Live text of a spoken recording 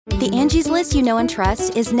The Angie's List you know and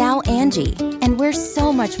trust is now Angie, and we're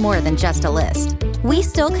so much more than just a list. We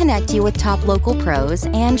still connect you with top local pros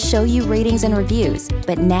and show you ratings and reviews,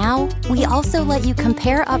 but now we also let you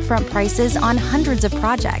compare upfront prices on hundreds of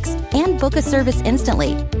projects and book a service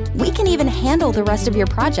instantly. We can even handle the rest of your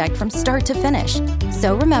project from start to finish.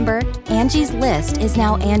 So remember, Angie's List is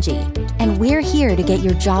now Angie, and we're here to get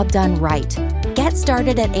your job done right. Get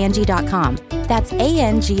started at Angie.com. That's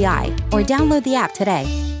ANGI, or download the app today.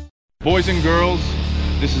 Boys and girls,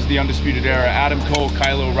 this is the Undisputed Era. Adam Cole,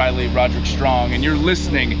 Kyle O'Reilly, Roderick Strong, and you're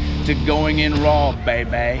listening to Going In Raw,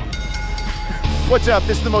 baby. What's up?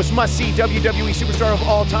 This is the most must-see WWE superstar of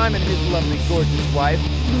all time and his lovely, gorgeous wife,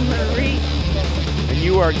 Marie. And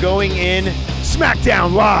you are going in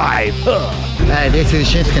SmackDown Live. Hi, this is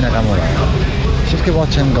Shinsuke Nakamura. Shinsuke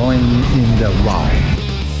watching Going In the Raw.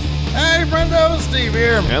 Hey, friendo, Steve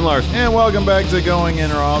here. And Lars. And welcome back to Going In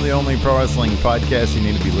Raw, the only pro wrestling podcast you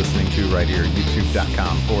need to be listening to right here at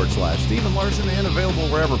youtube.com/Steven Larson, and available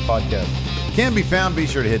wherever podcasts can be found. Be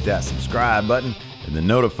sure to hit that subscribe button and the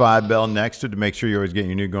notify bell next to make sure you're always getting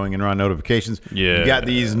your new Going In Raw notifications. Yeah. You got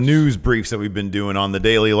these news briefs that we've been doing on the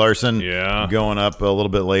daily, Larson. Yeah. Going up a little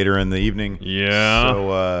bit later in the evening. Yeah.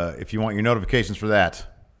 So if you want your notifications for that,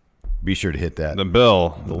 be sure to hit that. The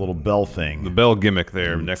bell. The little bell thing. The bell gimmick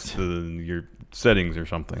there next to your settings or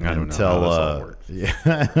something. I don't know how this all works.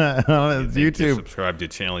 Yeah. On You YouTube. subscribe to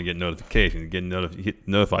the channel, you get notifications. You hit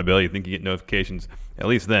notify bell, you think you get notifications. At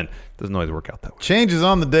least then. Doesn't always work out that way. Changes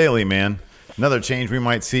on the daily, man. Another change we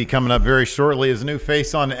might see coming up very shortly is a new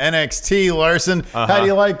face on NXT, Larson. How do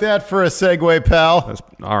you like that for a segue, pal? That's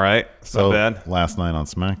all right. So, Not bad. last night on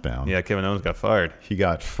SmackDown. Yeah, Kevin Owens got fired. He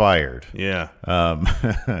got fired. Yeah.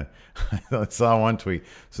 I saw one tweet.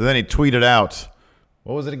 So then he tweeted out,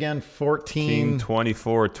 what was it again? 14?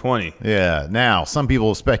 24-20. Yeah. Now, some people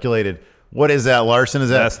have speculated, what is that, Larson? Is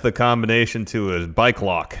That's the combination to his bike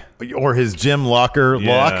lock. or his gym locker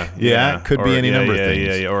lock? Yeah. Could be any number of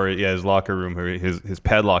things. Yeah, or his locker room. His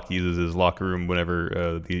padlock uses his locker room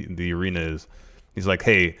whenever the arena is. He's like,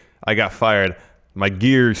 hey, I got fired. My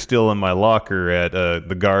gear's still in my locker at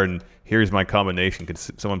the Garden. Here's my combination. Could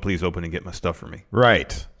someone please open and get my stuff for me?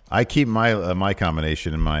 Right. I keep my my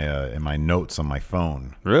combination in my notes on my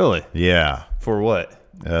phone. Really? Yeah. For what?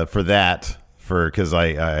 Because I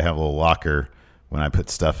have a little locker when I put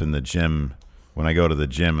stuff in the gym. When I go to the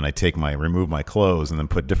gym and I remove my clothes and then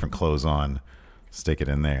put different clothes on, stick it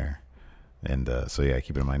in there, and so I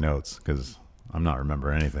keep it in my notes because I'm not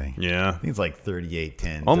remembering anything. Yeah. I think it's like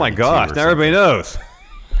 3810. Oh my gosh! Now everybody knows.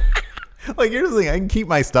 Like, here's the thing. I can keep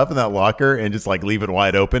my stuff in that locker and just, like, leave it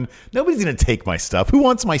wide open. Nobody's going to take my stuff. Who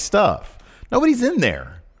wants my stuff? Nobody's in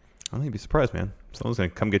there. I think you'd be surprised, man. Someone's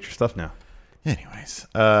going to come get your stuff now. Anyways,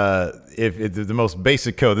 if the most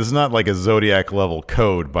basic code, this is not like a Zodiac level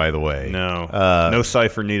code, by the way. No. No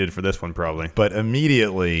cipher needed for this one, probably. But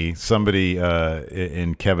immediately, somebody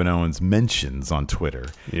in Kevin Owens' mentions on Twitter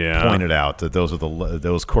pointed out that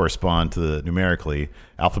those correspond to numerically,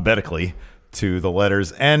 alphabetically, to the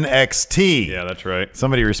letters NXT. Yeah, that's right.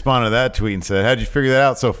 Somebody responded to that tweet and said, how'd you figure that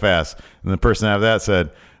out so fast? And the person after that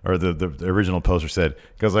said, or the original poster said,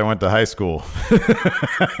 because I went to high school.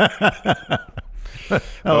 I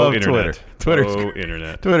love internet. Twitter.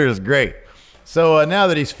 Internet. Twitter is great. So now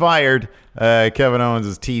that he's fired, Kevin Owens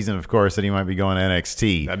is teasing, of course, that he might be going to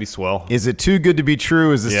NXT. That'd be swell. Is it too good to be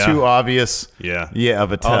true? Is this too obvious? Yeah. Yeah,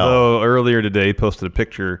 of a tell. Although earlier today he posted a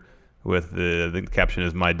picture with the caption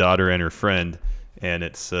is "My daughter and her friend," and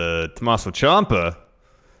it's Tommaso Ciampa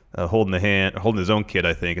holding his own kid,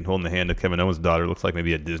 I think, and holding the hand of Kevin Owens' daughter. Looks like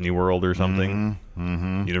maybe at Disney World or something.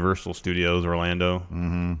 Mm-hmm. Universal Studios, Orlando.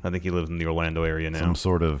 Mm-hmm. I think he lives in the Orlando area now. Some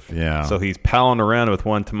sort of, yeah. So he's palling around with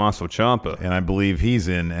one Tommaso Ciampa. And I believe he's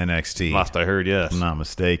in NXT. Last I heard, yes. If I'm not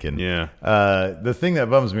mistaken. Yeah. The thing that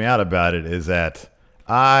bums me out about it is that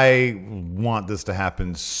I want this to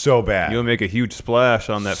happen so bad. You'll make a huge splash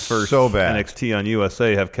on that first NXT on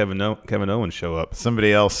USA. Have Kevin Owens show up.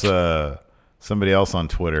 Somebody else on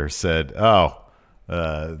Twitter said,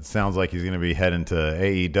 it sounds like he's going to be heading to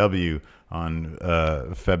AEW on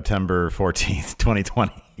September 14th,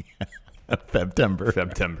 2020. September.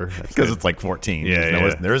 Because it's like 14.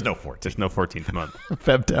 Yeah, there is no 14th. There's no 14th month.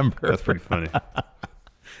 September. That's pretty funny.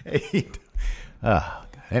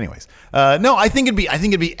 Anyways, no, I think it'd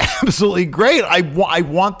be absolutely great. I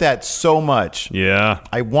want that so much. Yeah,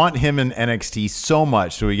 I want him in NXT so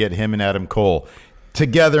much. So we get him and Adam Cole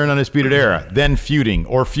together in Undisputed Era, then feuding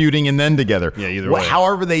and then together. Yeah, either way.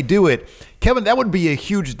 However they do it, Kevin, that would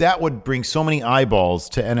would bring so many eyeballs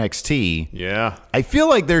to NXT. Yeah, I feel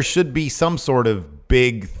like there should be some sort of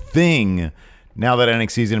big thing now that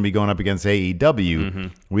NXT is going to be going up against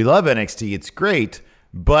AEW, we love NXT. It's great,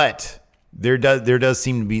 but there needs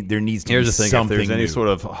to be something. Here's the thing: if there's any sort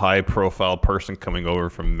of high-profile person coming over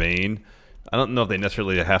from Maine, I don't know if they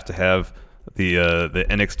necessarily have to have the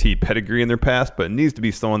NXT pedigree in their past, but it needs to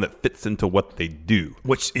be someone that fits into what they do,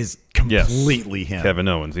 which is completely him. Kevin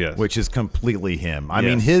Owens, yes, which is completely him. I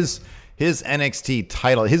mean, his NXT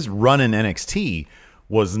title, his run in NXT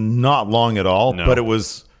was not long at all, but it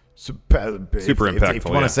was super impactful. If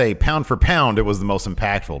you want to say pound for pound, it was the most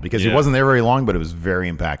impactful because he wasn't there very long, but it was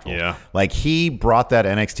very impactful. Yeah. Like he brought that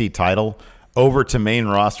NXT title over to main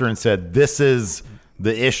roster and said, "This is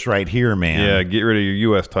the ish right here, man." Yeah, get rid of your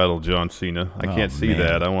U.S. title, John Cena. I can't see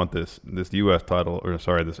that. I want this U.S. title, this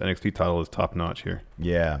NXT title is top notch here.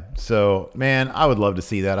 Yeah. So, man, I would love to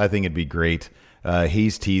see that. I think it'd be great.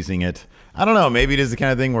 He's teasing it. I don't know. Maybe it is the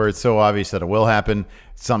kind of thing where it's so obvious that it will happen.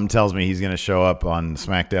 Something tells me he's going to show up on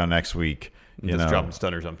SmackDown next week. Just dropping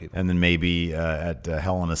stunners on people. And then maybe at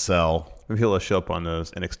Hell in a Cell. Maybe he'll show up on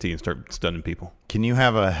NXT and start stunning people. Can you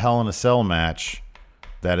have a Hell in a Cell match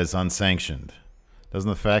that is unsanctioned? Doesn't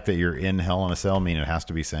the fact that you're in Hell in a Cell mean it has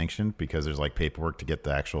to be sanctioned because there's like paperwork to get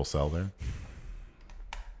the actual cell there?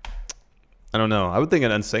 I don't know. I would think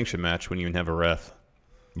an unsanctioned match when you even have a ref.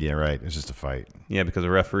 Yeah, right. It's just a fight. Yeah, because a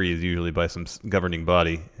referee is usually by some governing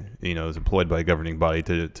body, is employed by a governing body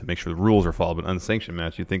to make sure the rules are followed. But an unsanctioned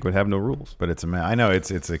match, you'd think would have no rules. But it's I know it's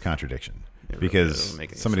a contradiction because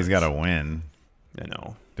somebody's got to win. I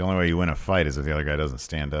know. The only way you win a fight is if the other guy doesn't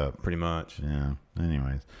stand up. Pretty much. Yeah.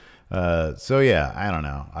 Anyways. So yeah, I don't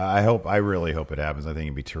know. I really hope it happens. I think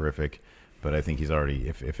it'd be terrific. But I think he's already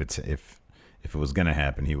if it was going to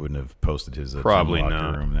happen, he wouldn't have posted his probably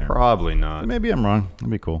locker room there. Probably not. Maybe I'm wrong.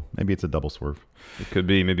 That'd be cool. Maybe it's a double swerve. It could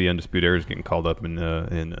be. Maybe Undisputed Era is getting called up, and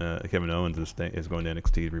Kevin Owens is going to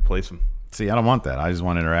NXT to replace him. See, I don't want that. I just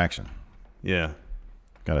want interaction. Yeah.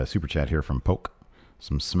 Got a super chat here from Poke.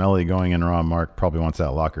 Some smelly going in Raw. Mark probably wants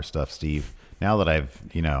that locker stuff, Steve. Now that I've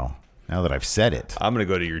said it. I'm going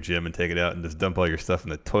to go to your gym and take it out and just dump all your stuff in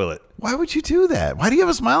the toilet. Why would you do that? Why do you have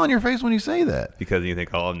a smile on your face when you say that? Because you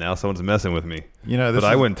think, oh, now someone's messing with me. But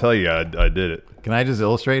I wouldn't tell you I did it. Can I just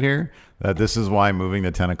illustrate here that this is why moving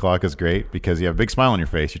to 10 o'clock is great? Because you have a big smile on your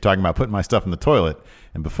face. You're talking about putting my stuff in the toilet.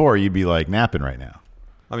 And before, you'd be like napping right now.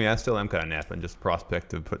 I mean, I still am kind of napping. Just the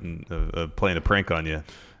prospect of playing a prank on you.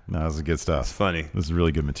 No, this is good stuff. It's funny. This is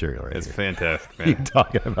really good material right It's here. fantastic, man. You're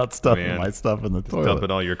talking about stuffing my stuff in the toilet.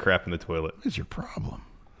 Dumping all your crap in the toilet. What is your problem?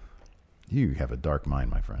 You have a dark mind,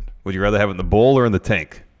 my friend. Would you rather have it in the bowl or in the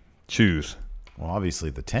tank? Choose. Well, obviously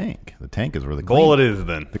the tank. The tank is where the bowl it is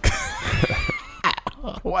then.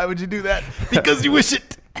 Why would you do that? Because you wish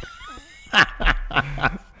it.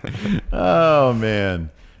 Oh, man.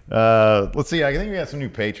 Let's see. I think we got some new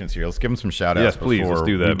patrons here. Let's give them some shout outs. Yes, please. Let's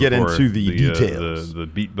do that. We get into the details. The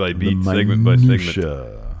beat by beat, segment by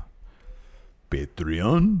segment.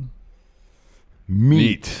 Patreon.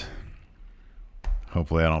 Meet.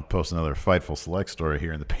 Hopefully, I don't post another Fightful Select story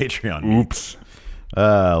here in the Patreon. Oops.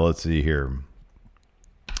 Let's see here.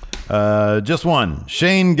 Just one.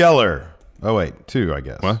 Shane Geller. Oh, wait. Two, I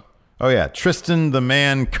guess. What? Oh, yeah. Tristan the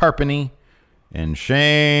Man Carpany and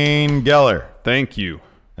Shane Geller. Thank you.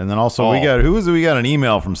 And then also we got an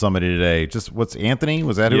email from somebody today. Just what's Anthony?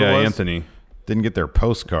 Was that who it was? Yeah, Anthony. Didn't get their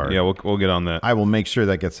postcard. Yeah, we'll get on that. I will make sure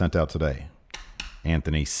that gets sent out today.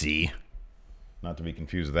 Anthony C. Not to be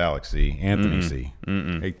confused with Alex C. Anthony C.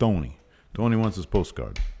 Hey, Tony. Tony wants his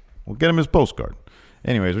postcard. We'll get him his postcard.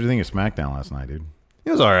 Anyways, what do you think of SmackDown last night, dude?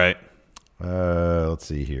 It was all right. Let's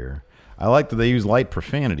see here. I like that they use light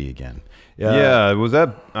profanity again. Yeah, was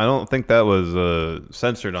that? I don't think that was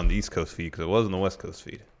censored on the East Coast feed because it was on the West Coast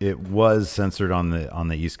feed. It was censored on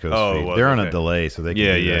the East Coast feed. Was, they're on a delay, so they can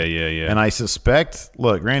do that. Yeah. And I suspect,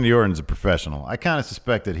 look, Randy Orton's a professional. I kind of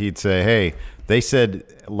suspect that he'd say, hey, they said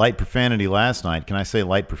light profanity last night. Can I say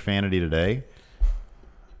light profanity today?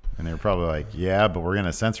 And they were probably like, yeah, but we're going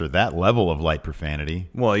to censor that level of light profanity.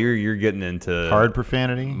 Well, you're getting into hard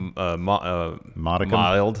profanity, mild,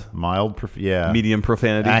 yeah, medium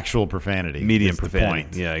profanity, actual profanity, medium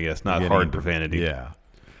profanity. Yeah, I guess not hard profanity. Yeah,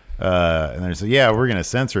 and they said, yeah, we're going to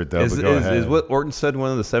censor it though. But go ahead. Is what Orton said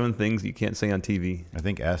one of the 7 things you can't say on TV? I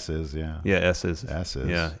think S is, yeah. Yeah, S is.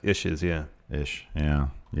 Yeah, ish is, yeah. Ish, yeah.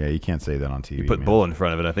 Yeah, you can't say that on TV. You put bull in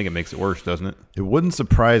front of it. I think it makes it worse, doesn't it? It wouldn't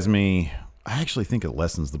surprise me. I actually think it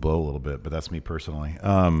lessens the blow a little bit, but that's me personally.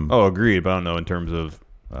 Agreed, but I don't know in terms of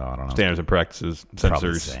I don't know. Standards and practices,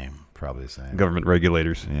 censors, probably the same. Government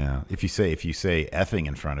regulators. Yeah, if you say effing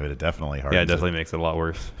in front of it, it definitely hardens. Yeah, it definitely makes it a lot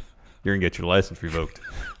worse. You're gonna get your license revoked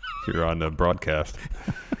if you're on the broadcast,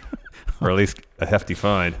 or at least a hefty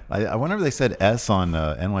fine. I wonder if they said S on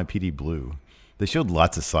NYPD Blue. They showed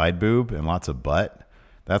lots of side boob and lots of butt.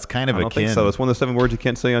 That's kind of I don't think akin. so. It's one of the 7 words you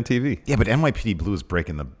can't say on TV. Yeah, but NYPD Blue was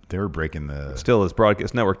breaking the. They were breaking the. Still, it's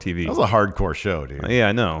broadcast network TV. That was a hardcore show, dude. Yeah,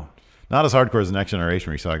 I know. Not as hardcore as The Next Generation,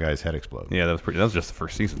 where you saw a guy's head explode. Yeah, that was just the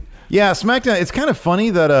first season. Yeah, SmackDown. It's kind of funny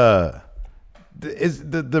that is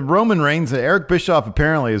the Roman Reigns. Eric Bischoff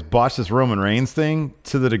apparently has botched this Roman Reigns thing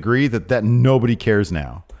to the degree that nobody cares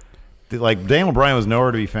now. Like Daniel Bryan was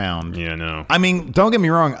nowhere to be found. Yeah, no. I mean, don't get me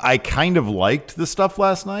wrong. I kind of liked the stuff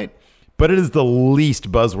last night. But it is the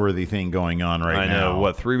least buzzworthy thing going on right now. I know.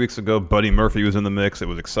 What, 3 weeks ago, Buddy Murphy was in the mix. It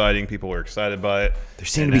was exciting. People were excited by it. There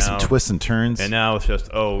seem to be some twists and turns. And now it's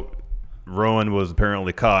just, Rowan was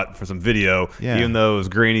apparently caught for some video, even though it was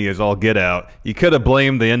grainy as all get out. You could have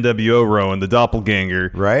blamed the NWO Rowan, the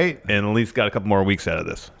doppelganger. Right. And at least got a couple more weeks out of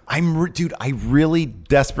this. Dude, I really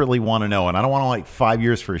desperately want to know, and I don't want to 5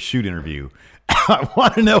 years for a shoot interview. I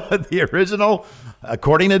want to know what the original,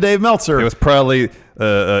 according to Dave Meltzer. It was probably...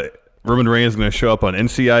 Roman Reigns is going to show up on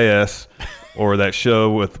NCIS or that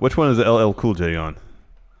show with, which one is LL Cool J on?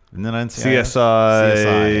 And then on CSI,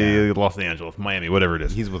 CSI Los Angeles, Miami, whatever it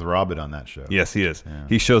is. He's with Robin on that show. Yes, he is. Yeah.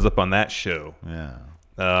 He shows up on that show. Yeah.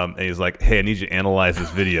 And he's like, hey, I need you to analyze this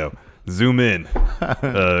video. Zoom in.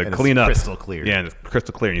 Clean up. Crystal clear. Yeah, and it's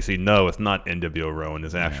crystal clear. And you see, no, it's not NWO Rowan.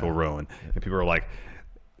 It's actual Rowan. And people are like,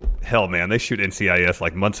 hell, man, they shoot NCIS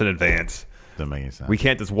like months in advance. Doesn't make any sense. We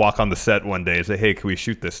can't just walk on the set one day and say, hey, can we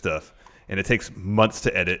shoot this stuff? And it takes months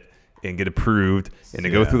to edit and get approved and to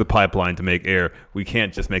go through the pipeline to make air. We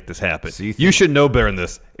can't just make this happen. So you should know better than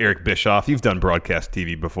this, Eric Bischoff. You've done broadcast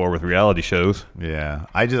TV before with reality shows. Yeah.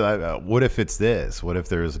 What if it's this? What if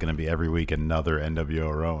there's going to be every week another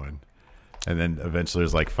NWO Rowan? And then eventually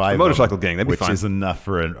there's like 5 motorcycle gang, that'd be fine. Which is enough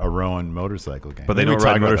for a Rowan motorcycle gang. But they don't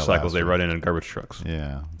ride motorcycles. They ride in garbage trucks.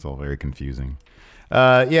 Yeah. It's all very confusing.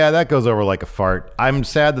 That goes over like a fart. I'm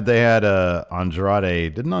sad that they had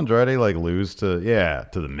Andrade. Didn't Andrade lose to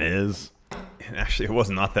The Miz? And actually, it was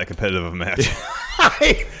not that competitive of a match.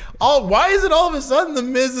 Why is it all of a sudden The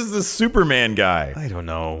Miz is the Superman guy? I don't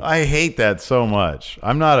know. I hate that so much.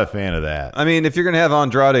 I'm not a fan of that. I mean, if you're going to have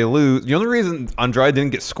Andrade lose, the only reason Andrade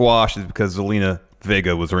didn't get squashed is because Zelina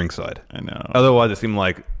Vega was ringside. I know. Otherwise, it seemed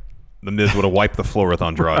like The Miz would have wiped the floor with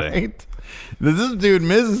Andrade. Right? This dude,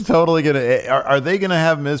 Miz is totally gonna. Are they gonna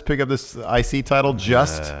have Miz pick up this IC title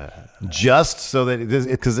just so that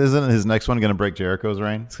because isn't his next one gonna break Jericho's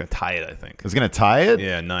reign? It's gonna tie it, I think. It's gonna tie it.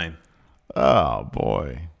 Yeah, 9. Oh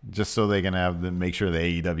boy! Just so they can make sure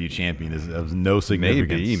the AEW champion is of no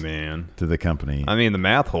significance. Man, to the company. I mean, the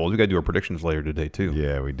math holds. We got to do our predictions later today too.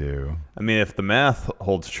 Yeah, we do. I mean, if the math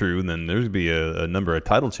holds true, then there's gonna be a number of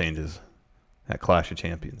title changes at Clash of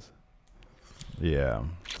Champions. Yeah.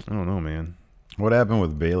 I don't know, man. What happened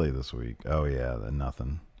with Bayley this week? Oh, yeah,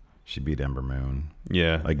 nothing. She beat Ember Moon.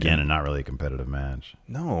 Yeah. Again, and not really a competitive match.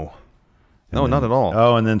 No, not at all.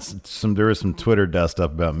 Oh, and then there was some Twitter dust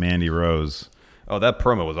up about Mandy Rose. Oh, that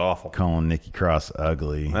promo was awful. Calling Nikki Cross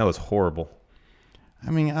ugly. That was horrible. I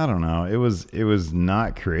mean, I don't know. It was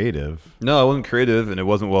not creative. No, it wasn't creative, and it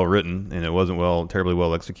wasn't well written, and it wasn't terribly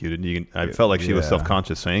well executed. I felt like she was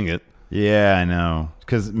self-conscious saying it. Yeah, I know.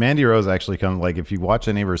 Because Mandy Rose actually comes, if you watch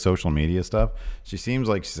any of her social media stuff, she seems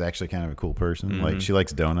like she's actually kind of a cool person. Mm-hmm. She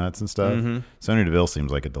likes donuts and stuff. Mm-hmm. Sonya Deville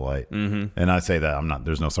seems like a delight. Mm-hmm. And I say that,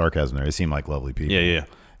 there's no sarcasm there. They seem like lovely people. Yeah.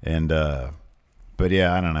 And, but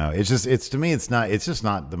yeah, I don't know. It's to me, it's just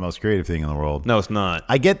not the most creative thing in the world. No, it's not.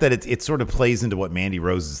 I get that it sort of plays into what Mandy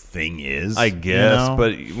Rose's thing is. I guess,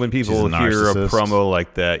 but when people hear a promo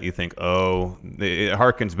like that, you think, it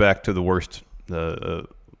harkens back to the worst,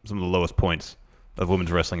 some of the lowest points of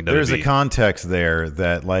women's wrestling in WWE. There's a context there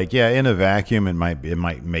that, in a vacuum, it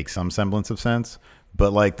might make some semblance of sense,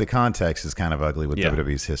 but the context is kind of ugly with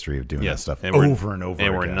WWE's history of doing that stuff over and over.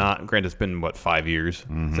 And we're not. Granted, it's been 5 years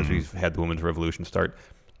since we've had the women's revolution start.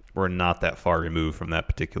 We're not that far removed from that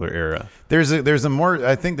particular era. I think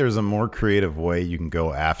there's a more creative way you can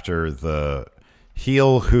go after the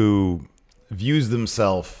heel who views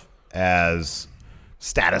themselves as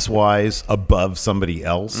status-wise above somebody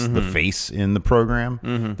else, the face in the program.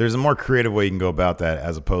 Mm-hmm. There's a more creative way you can go about that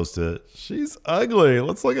as opposed to, she's ugly,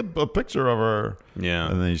 let's look at a picture of her. Yeah.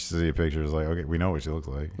 And then you see a picture, it's like, okay, we know what she looks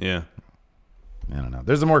like. Yeah. I don't know.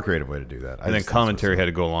 There's a more creative way to do that. And then commentary had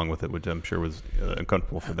to go along with it, which I'm sure was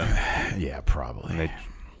uncomfortable for them. Yeah, probably. And they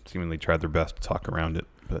seemingly tried their best to talk around it.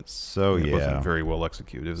 But it wasn't very well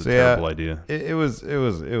executed. It was a terrible idea. It was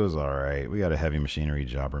all right. We got a heavy machinery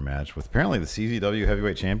jobber match with apparently the CZW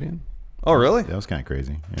heavyweight champion. Oh, really? That was kind of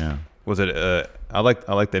crazy. Yeah. Was it? I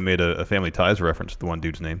like they made a Family Ties reference to the one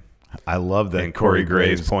dude's name. I love that And Corey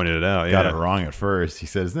Graves pointed it out. Got Yeah. it wrong at first. He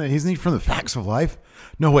said, isn't he from the Facts of Life?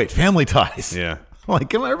 No, wait, Family Ties. Yeah. I'm like,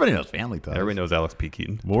 come on, everybody knows Family Ties. Everybody knows Alex P.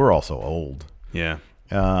 Keaton. We're also old. Yeah.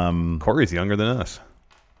 Corey's younger than us.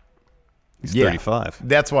 He's 35.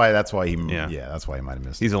 That's why he Yeah. that's why he might have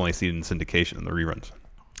missed it. He's only seen in syndication in the reruns.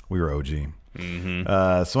 We were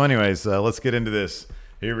OG. So anyways, let's get into this.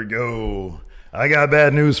 Here we go. I got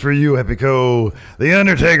bad news for you, Epico. The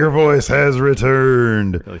Undertaker voice has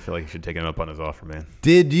returned. I really feel like you should take him up on his offer, man.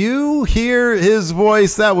 Did you hear his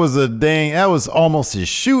voice? That was almost his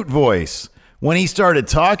shoot voice. When he started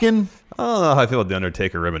talking. I don't know how I feel about the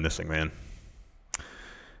Undertaker reminiscing, man.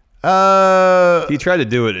 He tried to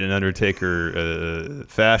do it in Undertaker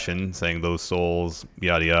fashion, saying those souls,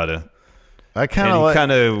 yada yada. I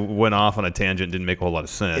kind of went off on a tangent, didn't make a whole lot of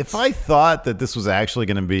sense. If I thought that this was actually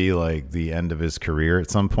going to be like the end of his career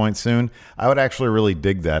at some point soon, I would actually really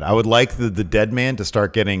dig that. I would like the dead man to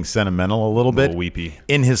start getting sentimental a little bit. Weepy.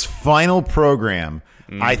 In his final program,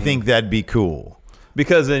 I think that'd be cool.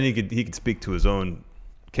 Because then he could speak to his own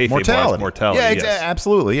kayfabe mortality. Yeah, yes.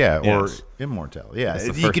 Absolutely. Yeah, Yes. or immortality. Yeah, It's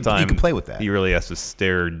the he first could time play with that. He really has to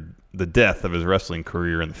stare the death of his wrestling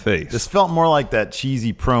career in the face. This felt more like that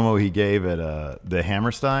cheesy promo he gave at the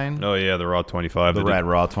Hammerstein. Oh yeah, the Raw 25. The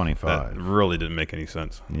Raw 25. That really didn't make any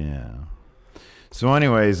sense. Yeah. So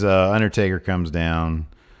anyways, Undertaker comes down.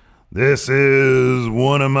 This is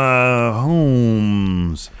one of my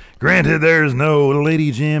homes. Granted, there's no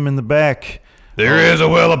Lady Jim in the back. There is a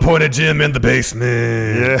well-appointed gym in the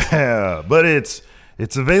basement. Yeah, but it's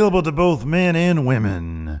available to both men and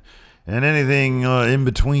women, and anything in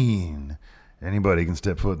between. Anybody can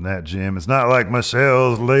step foot in that gym. It's not like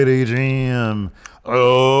Michelle's Lady Gym.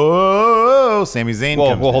 Oh, Sami Zayn. Well,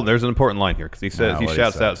 comes hold in. on. There's an important line here because he says he What'd he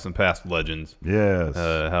shouts say? out some past legends. Yes.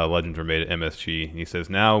 How legends were made at MSG. And he says,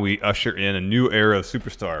 "Now we usher in a new era of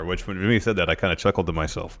superstar." Which when he said that, I kind of chuckled to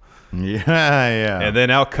myself. Yeah. And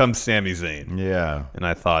then out comes Sami Zayn. Yeah. And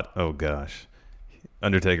I thought, oh gosh.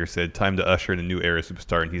 Undertaker said, "Time to usher in a new era of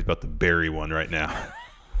superstar," and he's about to bury one right now.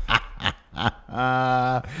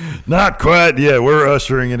 Not quite yet. We're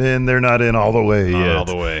ushering it in. They're not in all the way Not yet. all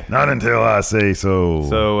the way. Not until I say so.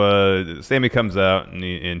 So Sammy comes out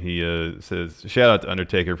and he says, shout out to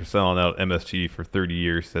Undertaker for selling out MSG for 30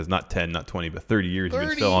 years. Says not 10, not 20, but 30 years you've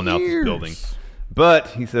been selling out this building. But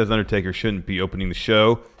he says Undertaker shouldn't be opening the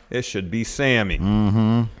show. It should be Sammy.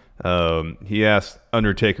 He asked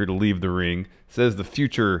Undertaker to leave the ring. Says the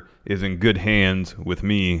future is in good hands with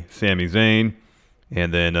me, Sami Zayn.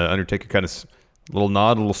 And then Undertaker kind of little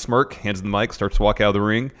nod, a little smirk, hands the mic, starts to walk out of the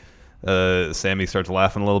ring. Sammy starts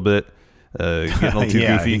laughing a little bit, getting a little too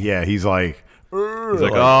goofy. Yeah, he's like, He's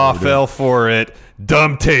like, oh, fell for it.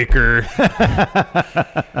 Dumb Taker.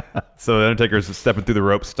 So the Undertaker's stepping through the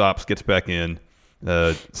rope, stops, gets back in.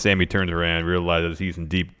 Sammy turns around, realizes he's in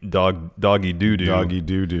deep doggy doo-doo. Doggy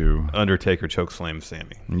doo-doo. Undertaker chokeslams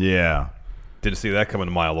Sammy. Yeah. Didn't see that coming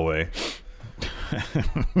a mile away.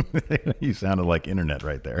 You sounded like internet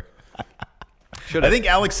right there. I think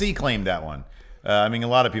Alex C claimed that one. I mean, a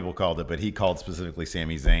lot of people called it, but he called specifically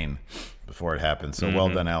Sami Zayn before it happened. So well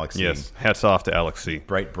done, Alex C. Yes, hats off to Alex C.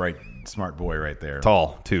 Bright, smart boy right there.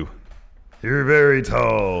 Tall, too. You're very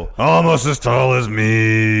tall. Almost as tall as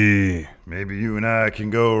me. Maybe you and I can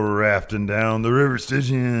go rafting down the river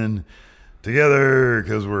Stygian together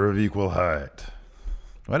because we're of equal height.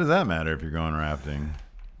 Why does that matter if you're going rafting?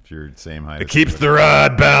 If you're the same height. It keeps the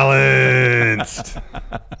rod balanced.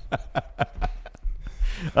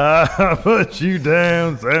 I put you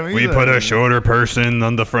down, Sammy. We put a shorter person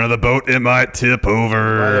on the front of the boat, it might tip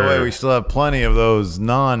over. By the way, we still have plenty of those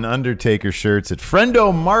non-Undertaker shirts at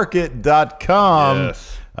friendomarket.com.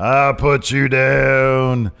 Yes. I put you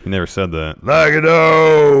down. You never said that. Like a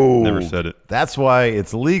dog. Never said it. That's why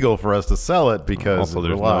it's legal for us to sell it because Also,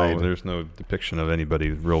 there's no depiction of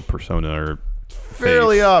anybody's real persona or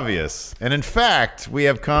fairly face. obvious. And in fact, we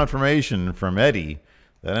have confirmation from Eddie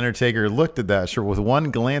that Undertaker looked at that shirt with one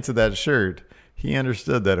glance at that shirt. He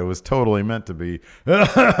understood that it was totally meant to be.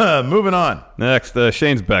 Moving on. Next,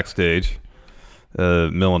 Shane's backstage,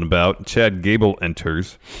 milling about. Chad Gable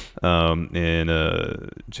enters, and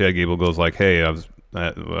Chad Gable goes like, "Hey, I was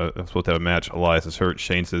supposed to have a match. Elias is hurt."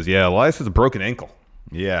 Shane says, "Yeah, Elias has a broken ankle."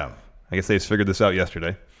 Yeah. I guess they just figured this out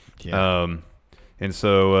yesterday. Yeah. And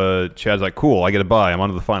so Chad's like, "Cool, I get a bye. I'm on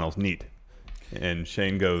to the finals. Neat." And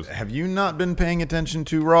Shane goes, Have you not been paying attention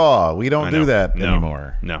to Raw? We don't I do know. that No.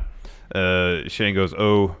 anymore. No. Shane goes,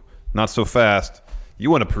 "Oh, not so fast. You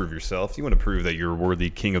want to prove yourself. You want to prove that you're a worthy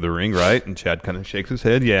king of the ring, right?" And Chad kind of shakes his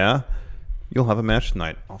head. "Yeah. You'll have a match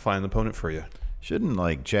tonight. I'll find an opponent for you." Shouldn't,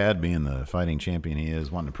 like, Chad, being the fighting champion he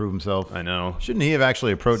is, wanting to prove himself? I know. Shouldn't he have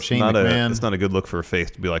actually approached Shane McMahon? It's not a good look for a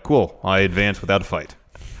face to be like, cool, I advanced without a fight.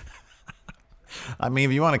 I mean,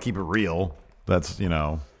 if you want to keep it real, that's.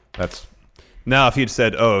 Now, if he'd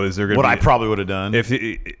said, "Oh, is there going to be?" What I probably would have done. If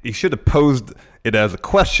he should have posed it as a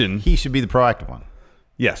question. He should be the proactive one.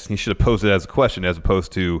 Yes, he should have posed it as a question as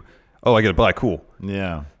opposed to, "Oh, I get a bye, cool."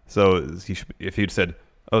 Yeah. So if he'd said,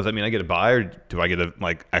 "Oh, does that mean I get a bye, or do I get to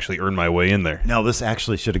like actually earn my way in there?" No, this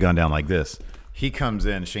actually should have gone down like this. He comes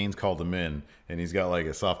in, Shane's called him in, and he's got like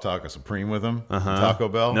a soft taco supreme with him from Taco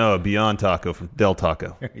Bell. No, Beyond Taco from Del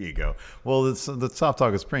Taco. There you go. Well, the soft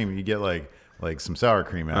taco supreme, you get like some sour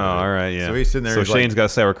cream out of it. Oh, all right, yeah. So he's sitting there. So Shane's like,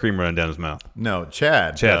 got sour cream running down his mouth. No,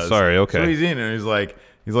 Chad. Chad, sorry, okay. So he's in there. He's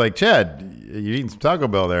like, Chad, you eating some Taco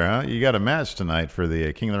Bell there, huh? You got a match tonight for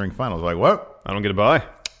the King of the Ring finals. Like, what? I don't get a bye.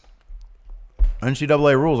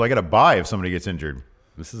 NCAA rules. I got a bye if somebody gets injured.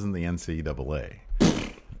 This isn't the NCAA.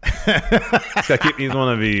 He's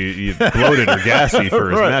want to be bloated or gassy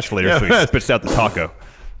for his match later, so he spits out the taco.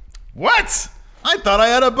 What? I thought I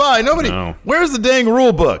had a bye. Nobody. No. Where's the dang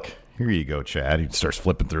rule book? Here you go, Chad. He starts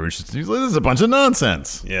flipping through. He's like, this is a bunch of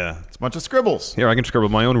nonsense. Yeah. It's a bunch of scribbles. Here, I can scribble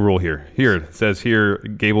my own rule here. Here, it says here,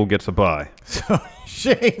 Gable gets a bye. So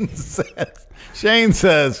Shane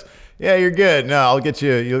says, yeah, you're good. No, I'll get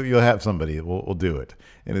you. You'll have somebody. We'll do it.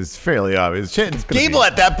 And it's fairly obvious. Gable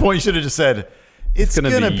at that point should have just said, it's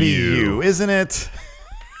going to be you, isn't it?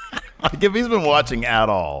 Like if he's been watching at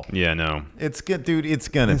all. Yeah, no. It's good, dude. It's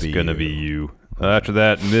going to be you. After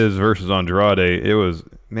that, Miz versus Andrade, it was,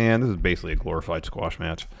 man, this is basically a glorified squash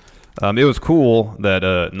match. It was cool that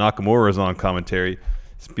Nakamura is on commentary,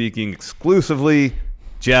 speaking exclusively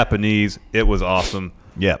Japanese. It was awesome.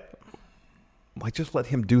 Yep. Like, just let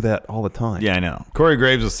him do that all the time. Yeah, I know. Corey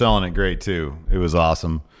Graves was selling it great, too. It was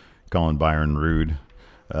awesome. Calling Byron rude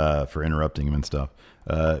for interrupting him and stuff.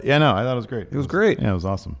 Yeah, no, I thought it was great. It was great. Yeah, it was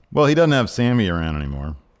awesome. Well, he doesn't have Sammy around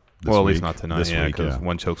anymore. Well, at least not tonight, yeah, because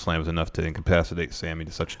one choke slam was enough to incapacitate Sammy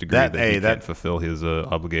to such a degree that he can't fulfill his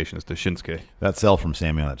obligations to Shinsuke. That sell from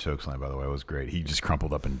Sammy on that choke slam, by the way, was great. He just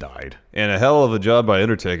crumpled up and died. And a hell of a job by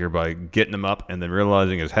Undertaker by getting him up and then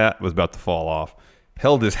realizing his hat was about to fall off.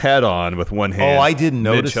 Held his hat on with one hand. Oh, I didn't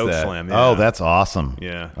notice that. Slam, yeah. Oh, that's awesome.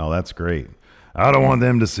 Yeah. Oh, that's great. I don't want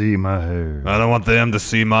them to see my hair. I don't want them to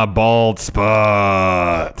see my bald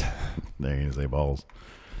spot. There you say balls.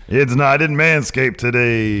 It's not in Manscaped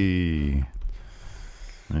today.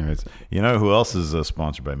 Anyways, you know who else is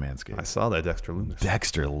sponsored by Manscaped? I saw that, Dexter Lumis.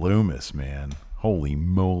 Dexter Lumis, man. Holy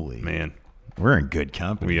moly. Man. We're in good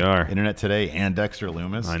company. We are. Internet Today and Dexter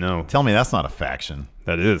Lumis. I know. Tell me that's not a faction.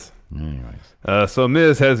 That is. Anyways. So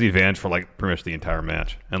Miz has the advantage for like pretty much the entire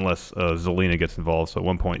match, unless Zelina gets involved. So at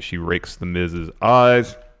one point she rakes the Miz's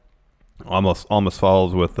eyes, almost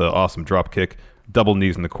follows with an awesome drop kick, double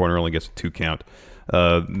knees in the corner, only gets a 2 count.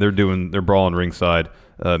 They're brawling ringside.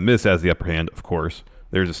 Miz has the upper hand, of course.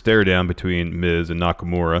 There's a stare down between Miz and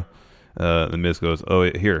Nakamura. The Miz goes, "Oh,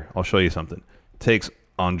 here, I'll show you something." Takes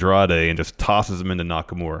Andrade and just tosses him into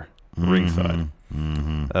Nakamura ringside.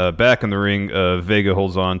 Mm-hmm. Back in the ring, Vega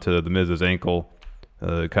holds on to the Miz's ankle,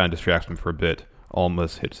 kind of distracts him for a bit.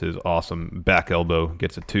 Almost hits his awesome back elbow,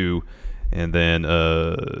 gets a 2, and then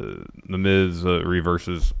the Miz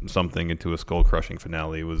reverses something into a skull-crushing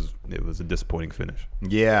finale. It was a disappointing finish.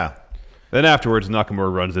 Yeah. Then afterwards,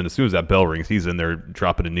 Nakamura runs in. As soon as that bell rings, he's in there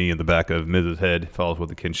dropping a knee in the back of Miz's head, follows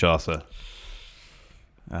with a Kinshasa.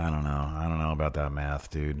 I don't know about that math,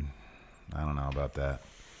 dude. I don't know about that.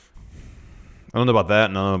 I don't know about that,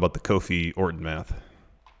 and I don't know about the Kofi Orton math.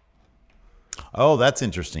 Oh, that's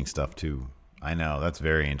interesting stuff, too. I know. That's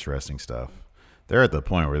very interesting stuff. They're at the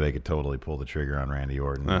point where they could totally pull the trigger on Randy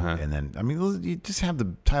Orton. And then, I mean, you just have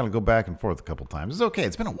the title go back and forth a couple times. It's okay.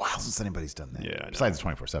 It's been a while since anybody's done that. Yeah, besides the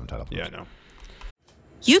 24/7 title. Yeah, I know.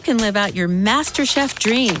 You can live out your MasterChef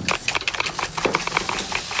dreams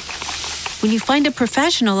when you find a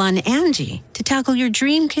professional on Angie to tackle your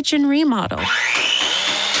dream kitchen remodel.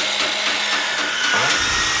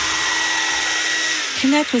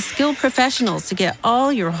 Connect with skilled professionals to get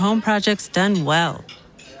all your home projects done well.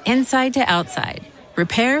 Inside to outside,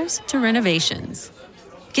 repairs to renovations.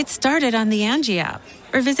 Get started on the Angie app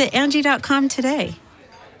or visit Angie.com today.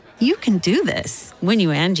 You can do this when you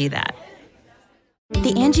Angie that.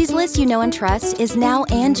 The Angie's List you know and trust is now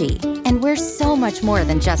Angie, and we're so much more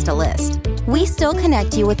than just a list. We still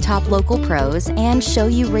connect you with top local pros and show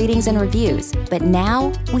you ratings and reviews, but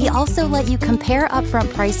now we also let you compare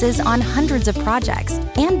upfront prices on hundreds of projects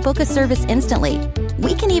and book a service instantly.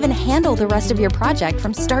 We can even handle the rest of your project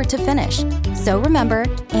from start to finish. So remember,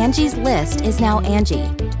 Angie's List is now Angie,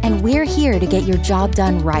 and we're here to get your job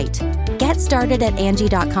done right. Get started at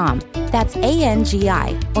Angie.com. That's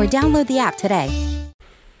ANGI, or download the app today.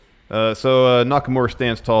 So Nakamura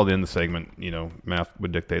stands tall at the end of the segment. You know, math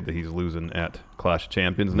would dictate that he's losing at Clash of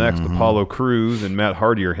Champions. Next, Apollo Crews and Matt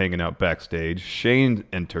Hardy are hanging out backstage. Shane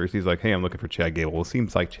enters. He's like, hey, I'm looking for Chad Gable. Well, it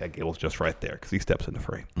seems like Chad Gable's just right there because he steps in the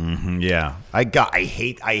frame. Yeah. I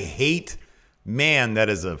hate, man, that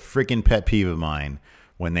is a freaking pet peeve of mine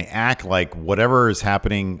when they act like whatever is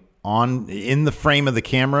happening in the frame of the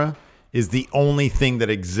camera is the only thing that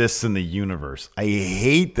exists in the universe. I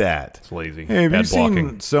hate that. It's lazy. Hey, have Bad you seen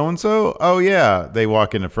blocking. so-and-so? Oh, yeah. They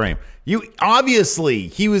walk in the frame. He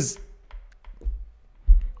was...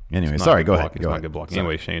 Anyway, sorry, go ahead. It's not good blocking.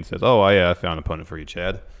 Anyway, Shane says, yeah, I found an opponent for you,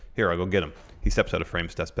 Chad. Here, I'll go get him. He steps out of frame,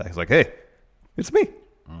 steps back. He's like, hey, it's me.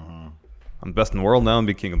 I'm the best in the world now and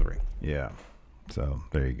be king of the ring. Yeah. So,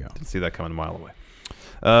 there you go. Didn't see that coming a mile away.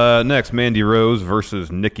 Next, Mandy Rose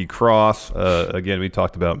versus Nikki Cross. Again, we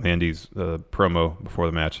talked about Mandy's promo before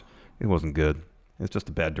the match. It wasn't good. It's just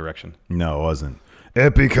a bad direction. No, it wasn't.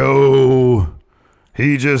 Epico,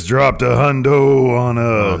 he just dropped $100 on us.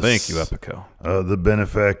 Oh, thank you, Epico. The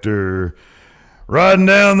benefactor riding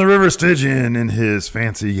down the river Stygian in his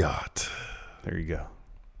fancy yacht. There you go.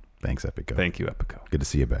 Thanks, Epico. Thank you, Epico. Good to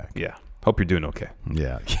see you back. Yeah. Hope you're doing okay.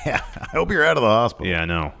 Yeah. I hope you're out of the hospital. Yeah, I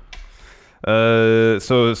know.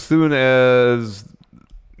 So as soon as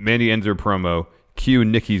Mandy ends her promo, cue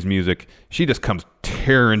Nikki's music, she just comes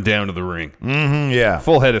tearing down to the ring. Yeah.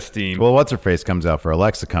 Full head of steam. Well, what's her face comes out for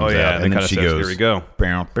Alexa comes out, and then she goes, here we go.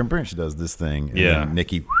 Bam, bam, bam, she does this thing, and then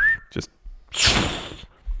Nikki just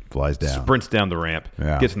flies down, sprints down the ramp,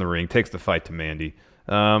 gets in the ring, takes the fight to Mandy.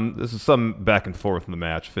 This is some back and forth in the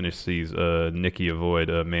match. Finish sees Nikki avoid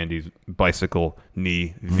Mandy's bicycle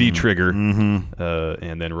knee V-trigger,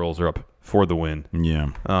 and then rolls her up for the win.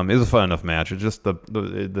 Yeah. It was a fun enough match. It's just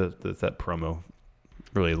that promo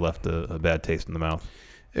really left a bad taste in the mouth.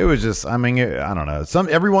 It was just, I don't know.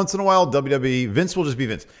 Every once in a while, WWE, Vince will just be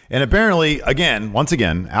Vince. And apparently, once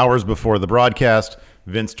again, hours before the broadcast,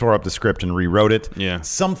 Vince tore up the script and rewrote it. Yeah.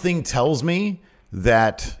 Something tells me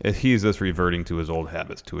that he's just reverting to his old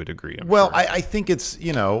habits to a degree. I think it's,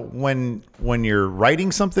 when you're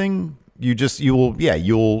writing something,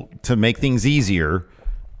 you'll to make things easier.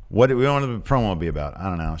 What do we want the promo to be about? I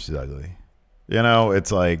don't know. She's ugly.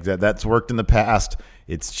 It's like that's worked in the past.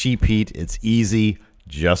 It's cheap heat. It's easy.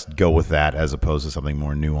 Just go with that as opposed to something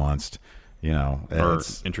more nuanced. Or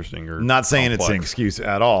it's interesting. Or not saying complex. It's an excuse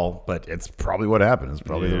at all, but it's probably what happened. It's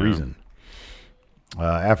probably the reason.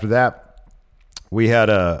 After that, we had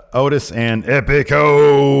Otis and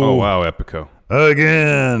Epico. Oh, wow, Epico.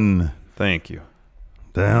 Again. Thank you.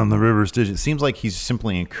 Down the river Stygian. It seems like he's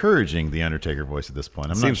simply encouraging the Undertaker voice at this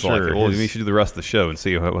point. I'm not sure. Like it. Well, we should do the rest of the show and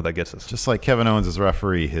see what that gets us. Just like Kevin Owens as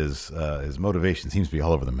referee, his motivation seems to be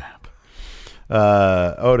all over the map.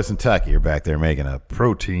 Otis and Tucky are back there making a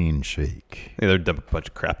protein shake. Yeah, they're dumping a bunch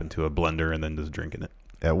of crap into a blender and then just drinking it.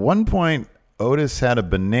 At one point, Otis had a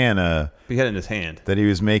banana. He had it in his hand. That he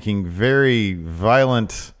was making very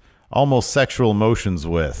violent, almost sexual motions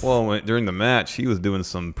with. Well, during the match, he was doing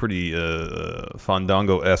some pretty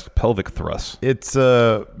Fandango-esque pelvic thrusts. It's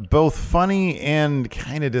both funny and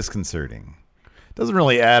kind of disconcerting. Doesn't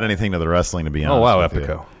really add anything to the wrestling, to be honest. Oh wow, with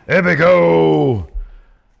Epico! You. Epico,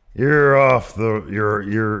 you're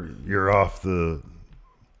off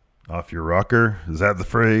your rocker. Is that the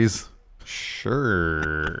phrase?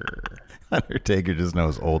 Sure. Undertaker just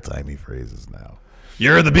knows old-timey phrases now.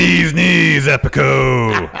 You're the bee's knees,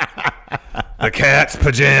 Epico. The cat's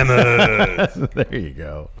pajamas. There you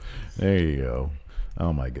go.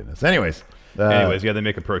 Oh, my goodness. Anyways, yeah, they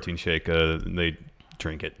make a protein shake. They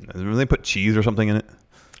drink it. They put cheese or something in it?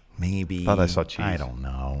 Maybe. Thought I saw cheese. I don't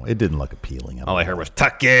know. It didn't look appealing. All I heard was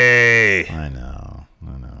Tucky. I know.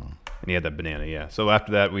 And he had that banana, yeah. So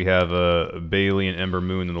after that, we have Bayley and Ember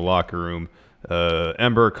Moon in the locker room.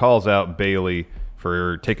 Ember calls out Bayley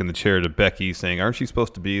for taking the chair to Becky, saying, aren't you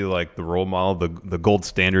supposed to be like the role model, the gold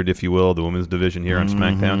standard, if you will, the women's division here on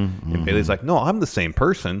SmackDown? And Bayley's like, no, I'm the same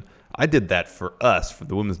person. I did that for us, for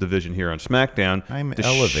the women's division here on SmackDown. I'm to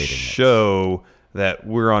elevating show that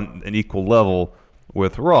we're on an equal level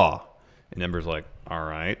with Raw. And Ember's like, all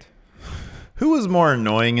right. Who was more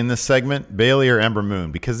annoying in this segment, Bayley or Ember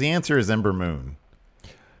Moon? Because the answer is Ember Moon.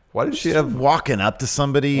 Why did she have walking up to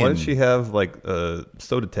somebody? Why did she have like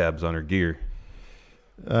soda tabs on her gear?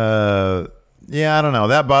 Yeah, I don't know.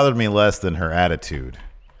 That bothered me less than her attitude.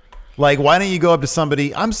 Like, why don't you go up to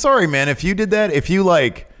somebody? I'm sorry, man. If you did that,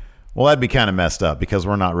 well, that'd be kind of messed up because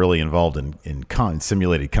we're not really involved in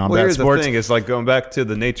simulated combat here's sports. The thing is, like, going back to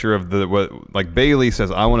the nature of like Bayley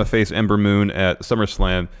says, I want to face Ember Moon at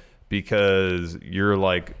SummerSlam. because you're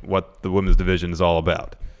like what the women's division is all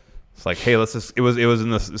about. It's like, hey, let's just, it was in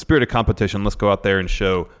the spirit of competition. Let's go out there and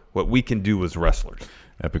show what we can do as wrestlers.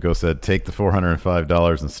 Epico said, take the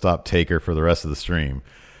 $405 and stop Taker for the rest of the stream.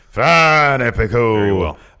 Fine, Epico. Very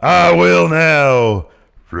well. I will now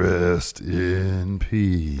rest in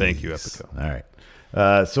peace. Thank you, Epico. All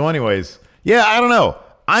right. So anyways, yeah, I don't know.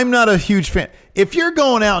 I'm not a huge fan. If you're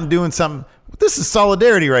going out and doing something, this is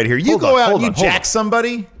solidarity right here. You go out and you jack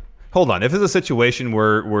somebody. Hold on. If it's a situation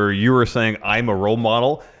where you were saying I'm a role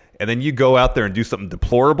model, and then you go out there and do something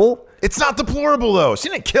deplorable. It's not deplorable, though. She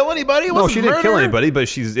didn't kill anybody. No, she didn't kill anybody, but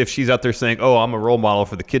if she's out there saying, oh, I'm a role model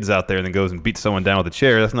for the kids out there, and then goes and beats someone down with a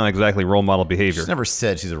chair, that's not exactly role model behavior. She's never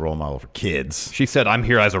said she's a role model for kids. She said, I'm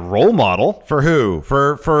here as a role model. For who?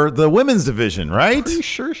 For the women's division, right? Pretty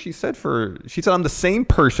sure she said I'm the same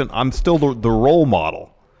person. I'm still the role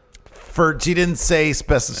model. She didn't say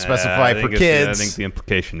specify for kids. I think the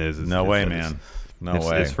implication is no way, man. No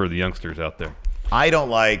way. It's for the youngsters out there. I don't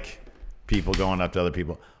like people going up to other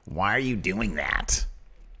people. Why are you doing that?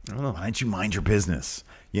 I don't know. Why don't you mind your business?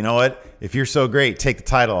 You know what? If you're so great, take the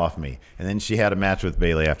title off me. And then she had a match with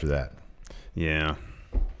Bayley after that. Yeah.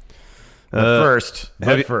 First,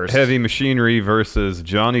 Heavy Machinery versus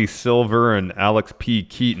Johnny Silver and Alex P.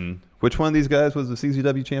 Keaton. Which one of these guys was the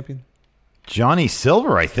CZW champion? Johnny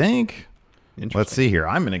Silver, I think. Let's see here.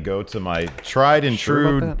 I'm going to go to my tried and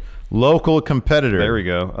true local competitor. There we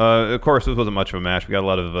go. Of course, this wasn't much of a match. We got a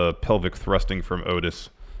lot of pelvic thrusting from Otis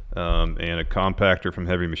and a compactor from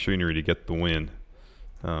Heavy Machinery to get the win.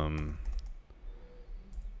 I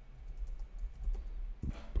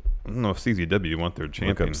don't know if CZW want their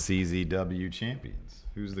champion. Look up CZW champions.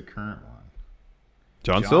 Who's the current one?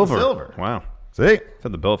 John Silver. Wow. See?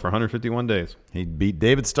 Had the belt for 151 days. He beat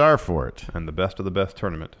David Starr for it. And the best of the best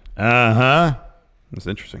tournament. Uh-huh. That's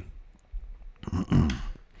interesting.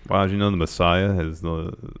 Wow, did you know the Messiah has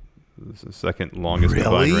the second longest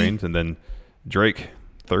combined reigns, and then Drake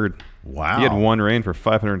third. Wow. He had one reign for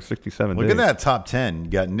 567 days. Look at that top 10.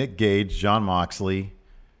 You got Nick Gage, John Moxley,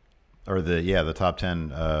 or the top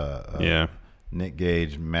 10. Nick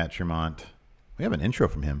Gage, Matt Tremont. We have an intro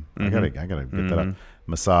from him. I gotta get that up.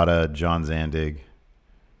 Masada, John Zandig,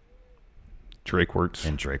 Drake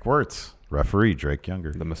Wirtz, referee Drake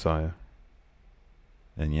Younger, the Messiah,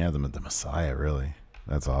 and the Messiah. Really,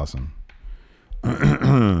 that's awesome.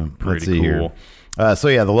 Pretty cool.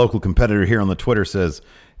 Here. The local competitor here on the Twitter says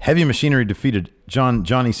Heavy Machinery defeated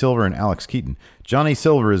Johnny Silver and Alex Keaton. Johnny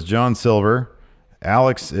Silver is John Silver.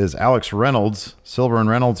 Alex is Alex Reynolds. Silver and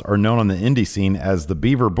Reynolds are known on the indie scene as the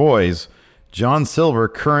Beaver Boys. John Silver,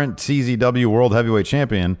 current CZW World Heavyweight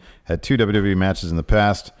Champion, had 2 WWE matches in the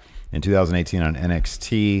past, in 2018 on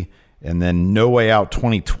NXT, and then No Way Out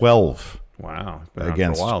 2012. Wow.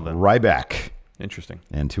 Against for a while, then. Ryback. Interesting.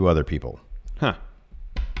 And 2 other people. Huh.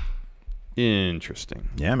 Interesting.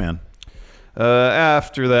 Yeah, man.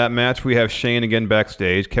 After that match, we have Shane again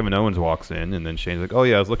backstage. Kevin Owens walks in, and then Shane's like, oh,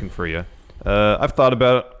 yeah, I was looking for you. I've thought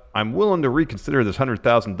about it. I'm willing to reconsider this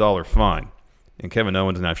 $100,000 fine. And Kevin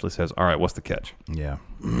Owens naturally says, all right, what's the catch? Yeah.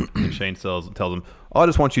 And Shane tells him, oh, I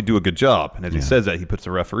just want you to do a good job. And as he says that, he puts the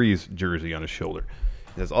referee's jersey on his shoulder.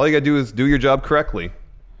 He says, all you got to do is do your job correctly.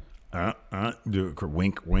 Do it.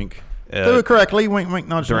 Wink, wink. Do it correctly. Wink, wink.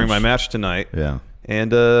 Nudge, during nudge. my match tonight. Yeah.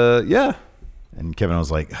 And, And Kevin was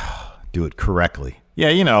like, do it correctly.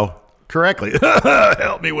 Yeah, correctly.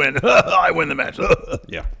 Help me win. I win the match.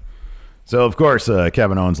 Yeah. So, of course,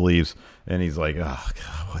 Kevin Owens leaves, and he's like, oh,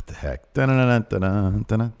 God, what the heck? I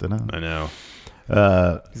know.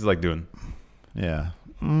 He's like doing. Yeah.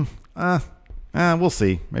 We'll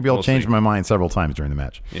see. Maybe I'll change my mind several times during the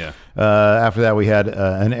match. Yeah. After that, we had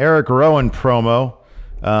an Eric Rowan promo.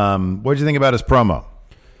 What did you think about his promo?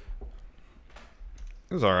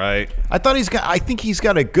 It was all right. I think he's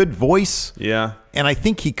got a good voice. Yeah. And I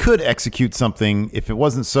think he could execute something if it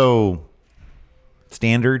wasn't so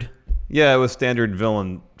standard. Yeah, it was standard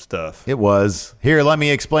villain stuff. It was. Here, let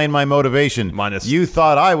me explain my motivation. You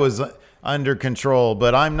thought I was under control,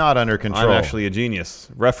 but I'm not under control. I'm actually a genius.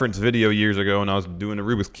 Reference video years ago when I was doing a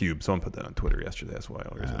Rubik's Cube. Someone put that on Twitter yesterday. That's why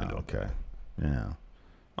I was into it. Okay. Yeah.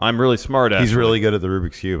 I'm really smart at it. He's really good at the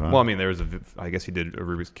Rubik's Cube, huh? Well, I mean, I guess he did a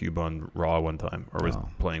Rubik's Cube on Raw one time, or was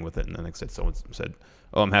playing with it, and then someone said,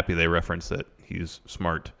 oh, I'm happy they referenced that he's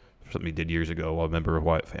smart for something he did years ago while a member of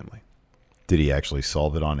Wyatt family. Did he actually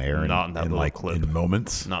solve it on air? Not in that little clip. In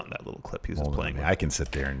moments? Not in that little clip. He was just playing with. I can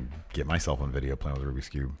sit there and get myself on video playing with Rubik's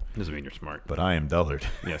Cube. Doesn't mean you're smart. But I am dullard.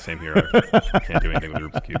 Yeah, same here. I can't do anything with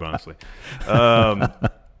Rubik's Cube, honestly.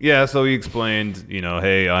 Yeah, so he explained,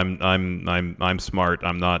 hey, I'm smart.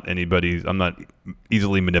 I'm not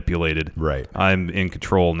easily manipulated. Right. I'm in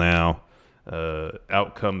control now.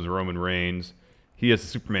 Out comes Roman Reigns. He has a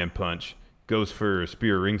Superman punch. Goes for a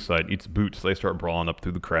spear ringside, eats boots. They start brawling up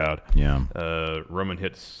through the crowd. Yeah. Roman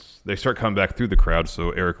hits. They start coming back through the crowd,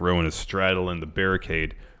 so Eric Rowan is straddling the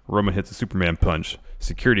barricade. Roman hits a Superman punch.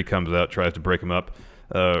 Security comes out, tries to break him up.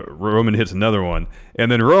 Roman hits another one.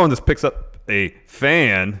 And then Rowan just picks up a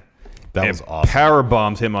fan. That was awesome. Power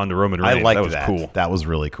bombs him onto Roman Reigns. I liked that. Was cool. That was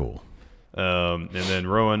really cool. And then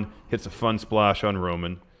Rowan hits a fun splash on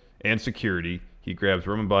Roman and security. He grabs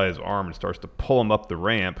Roman by his arm and starts to pull him up the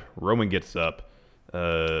ramp. Roman gets up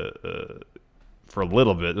for a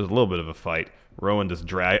little bit. There's a little bit of a fight. Rowan just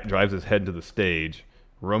drives his head to the stage.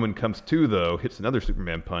 Roman comes to, though, hits another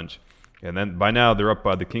Superman punch. And then by now they're up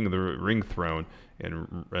by the King of the Ring throne.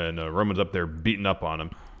 And Roman's up there beating up on him.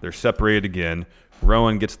 They're separated again.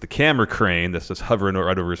 Rowan gets the camera crane that's just hovering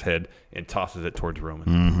right over his head and tosses it towards Roman.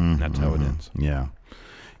 And that's how it ends. Yeah.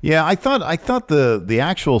 Yeah, I thought the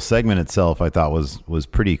actual segment itself I thought was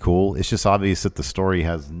pretty cool. It's just obvious that the story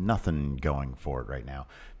has nothing going for it right now.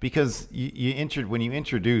 Because when you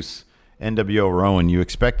introduce NWO Rowan, you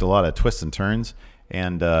expect a lot of twists and turns.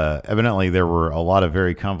 And evidently there were a lot of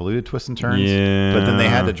very convoluted twists and turns. Yeah. But then they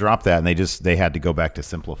had to drop that, and they had to go back to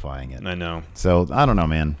simplifying it. I know. So I don't know,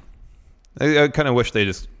 man. I kind of wish they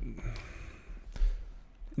just...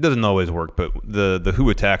 It doesn't always work, but the Who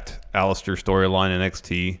Attacked Alistair storyline in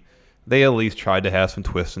NXT, they at least tried to have some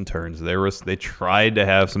twists and turns. They tried to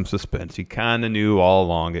have some suspense. You kind of knew all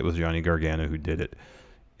along it was Johnny Gargano who did it,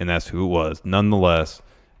 and that's who it was. Nonetheless,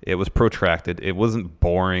 it was protracted. It wasn't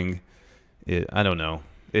boring. I don't know.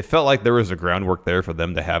 It felt like there was a groundwork there for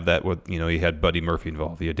them to have that. With you had Buddy Murphy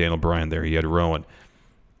involved, you had Daniel Bryan there, you had Rowan.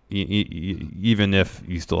 Even if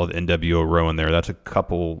you still have NWO Rowan there, that's a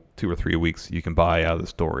couple 2 or 3 weeks you can buy out of the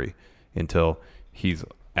story until he's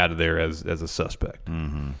out of there as a suspect.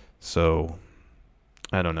 Mm-hmm. So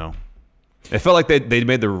I don't know. It felt like they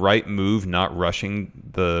made the right move not rushing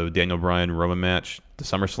the Daniel Bryan Roman match to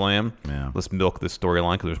SummerSlam. Yeah. Let's milk this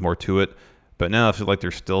storyline because there's more to it. But now I feel like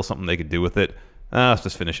there's still something they could do with it. Let's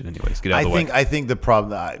just finish it anyways. Get out of the way. I think the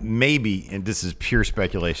problem, maybe, and this is pure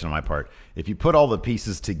speculation on my part, if you put all the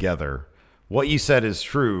pieces together, what you said is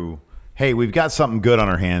true. Hey, we've got something good on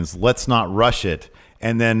our hands. Let's not rush it.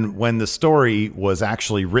 And then when the story was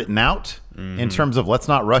actually written out, in terms of let's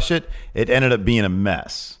not rush it, it ended up being a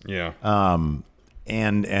mess. Yeah.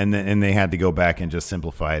 And they had to go back and just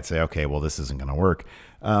simplify it. Say, okay, well, this isn't going to work.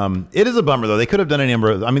 It is a bummer, though. They could have done a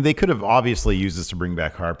number of... they could have obviously used this to bring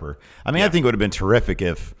back Harper. I think it would have been terrific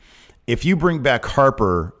if you bring back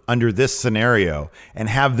Harper under this scenario and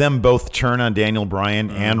have them both turn on Daniel Bryan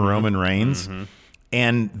and Roman Reigns,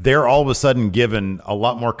 and they're all of a sudden given a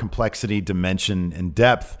lot more complexity, dimension, and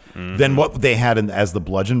depth than what they had as the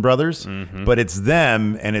Bludgeon Brothers. But it's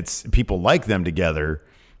them, and it's people like them together.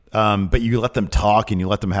 But you let them talk and you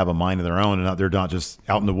let them have a mind of their own, and they're not just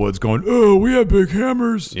out in the woods going, "Oh, we have big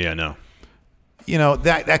hammers." Yeah, no.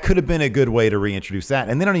 That could have been a good way to reintroduce that,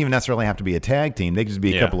 and they don't even necessarily have to be a tag team; they could just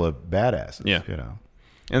be a couple of badasses. Yeah,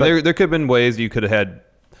 And there could have been ways you could have had,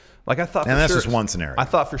 like I thought. And that's just one scenario. I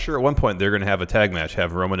thought for sure at one point they're going to have a tag match,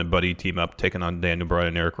 have Roman and Buddy team up, taking on Daniel Bryan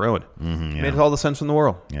and Eric Rowan. Made all the sense in the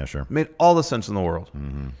world. Yeah, sure. Made all the sense in the world.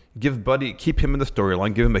 Give Buddy, keep him in the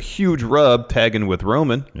storyline, give him a huge rub, tagging with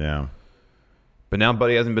Roman. Yeah. But now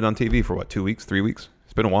Buddy hasn't been on TV for 2 weeks, 3 weeks?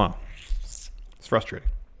 It's been a while. It's frustrating.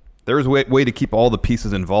 There was a way to keep all the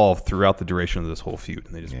pieces involved throughout the duration of this whole feud,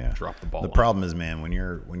 and they just dropped the ball. The problem is, man, when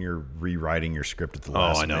you're rewriting your script at the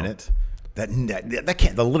last minute, that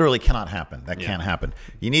literally cannot happen. That can't happen.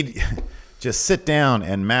 You need just sit down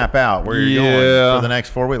and map out where you're going for the next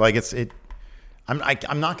 4 weeks.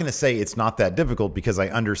 I'm not going to say it's not that difficult because I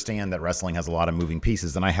understand that wrestling has a lot of moving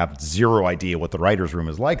pieces, and I have zero idea what the writer's room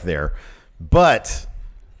is like there. But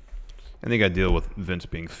I think I deal with Vince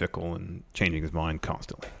being fickle and changing his mind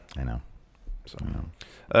constantly. I know. So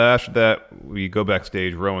after that, we go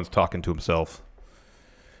backstage. Rowan's talking to himself.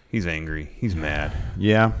 He's angry. He's mad.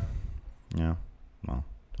 Yeah. Well,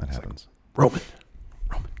 that happens. Roman.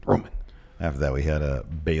 After that, we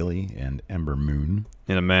had Bayley and Ember Moon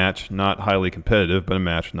in a match, not highly competitive, but a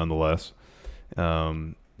match nonetheless.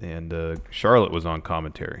 And Charlotte was on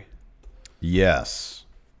commentary. Yes.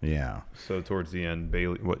 Yeah. So towards the end,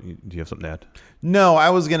 Bayley, what do you have something to add? No, I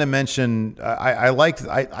was going to mention I liked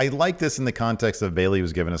this in the context of Bayley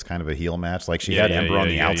was giving us kind of a heel match. Like she had Ember on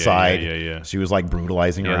the outside. Yeah. She was like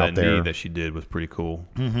brutalizing her out there. That knee that she did was pretty cool.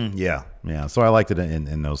 Yeah. So I liked it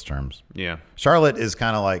in those terms. Yeah. Charlotte is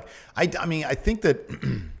kind of like I mean I think that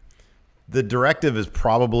the directive is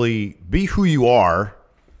probably be who you are.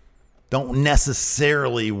 Don't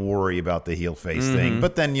necessarily worry about the heel face thing.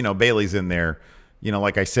 But then, Bailey's in there,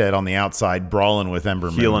 like I said, on the outside, brawling with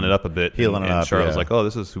Ember Moon. Healing it up a bit. Healing it up. Charlotte's like, oh,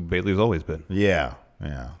 this is who Bailey's always been. Yeah.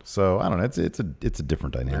 Yeah. So, I don't know. It's a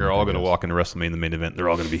different dynamic. They're all going to walk into WrestleMania in the main event. They're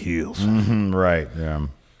all going to be heels. Mm-hmm, right. Yeah.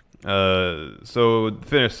 So, the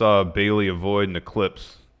finish saw Bailey avoid an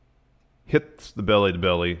eclipse. Hits the belly to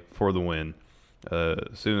belly for the win.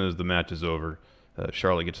 As soon as the match is over,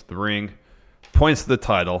 Charlotte gets to the ring, points to the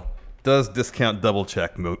title, does discount double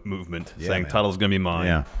check movement, saying title's going to be mine.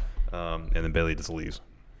 Yeah. And then Bailey just leaves.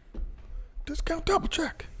 Discount double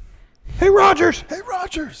check. Hey, Rogers. Hey,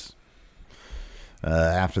 Rogers.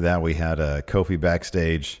 After that, we had Kofi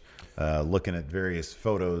backstage looking at various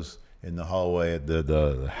photos in the hallway at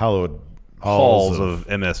the hallowed halls of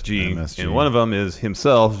MSG. And one of them is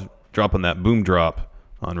himself dropping that boom drop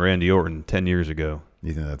on Randy Orton 10 years ago.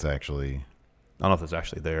 You think that's actually... I don't know if it's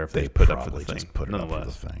actually there. If they put up for the thing, just put it up for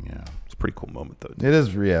the thing. Yeah, it's a pretty cool moment though. It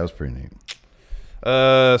is. Yeah, it was pretty neat.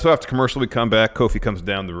 So after commercial, we come back. Kofi comes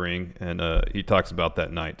down the ring and he talks about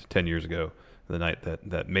that night 10 years ago, the night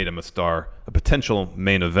that made him a star, a potential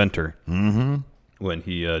main eventer. When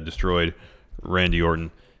he destroyed Randy Orton,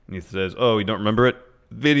 and he says, "Oh, you don't remember it?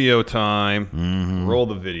 Video time. Roll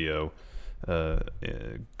the video."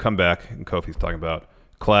 Come back, and Kofi's talking about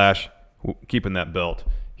Clash, keeping that belt.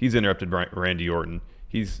 He's interrupted by Randy Orton.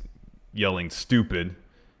 He's yelling stupid.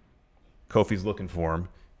 Kofi's looking for him.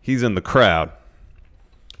 He's in the crowd.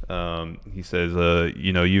 He says,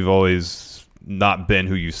 you've always not been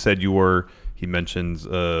who you said you were. He mentions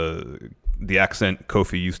the accent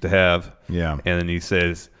Kofi used to have. Yeah. And then he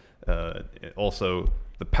says, also,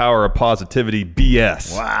 the power of positivity,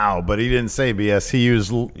 BS. Wow, but he didn't say BS. He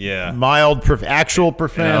used mild, actual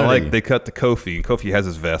profanity. They cut to Kofi, and Kofi has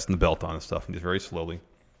his vest and the belt on and stuff, and just very slowly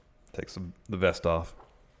takes the vest off,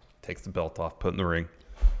 takes the belt off, put it in the ring,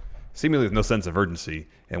 seemingly with no sense of urgency.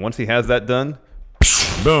 And once he has that done,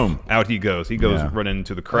 boom, out he goes. He goes running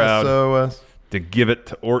into the crowd to give it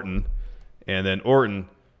to Orton. And then Orton,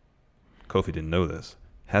 Kofi didn't know this,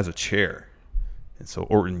 has a chair. And so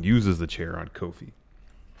Orton uses the chair on Kofi.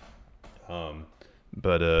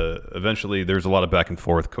 But eventually there's a lot of back and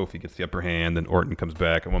forth. Kofi gets the upper hand, then Orton comes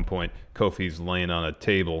back. At one point, Kofi's laying on a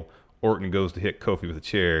table. Orton goes to hit Kofi with a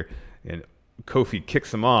chair, and Kofi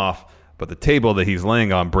kicks him off, but the table that he's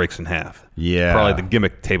laying on breaks in half. Yeah. Probably the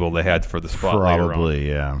gimmick table they had for the spot later on. Probably,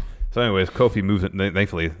 yeah. So anyways, Kofi moves it,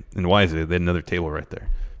 thankfully, and wisely, they had another table right there.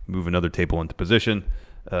 Move another table into position,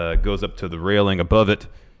 goes up to the railing above it,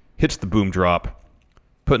 hits the boom drop,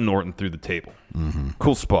 putting Orton through the table.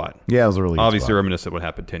 Cool spot. Yeah, it was a really good obviously spot. Reminiscent of what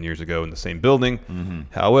happened 10 years ago in the same building.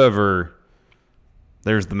 However,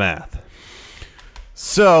 there's the math.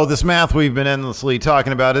 So this math we've been endlessly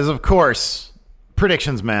talking about is, of course,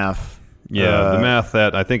 predictions math. Yeah, the math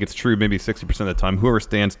that I think it's true maybe 60% of the time. Whoever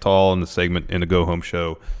stands tall in the segment in a go-home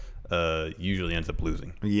show usually ends up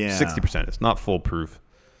losing. Yeah. 60%. It's not foolproof.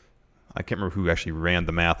 I can't remember who actually ran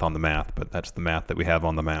the math on the math, but that's the math that we have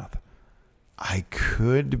on the math. I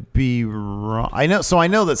could be wrong. I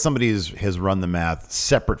know that somebody has run the math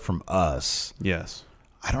separate from us. Yes.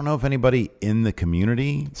 I don't know if anybody in the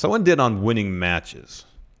community. Someone did on winning matches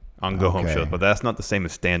on go-home shows, but that's not the same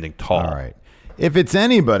as standing tall. All right. If it's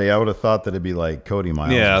anybody, I would have thought that it'd be like Cody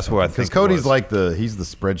Miles. Yeah, that's what I think. Because Cody's like he's the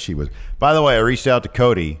spreadsheet was. By the way, I reached out to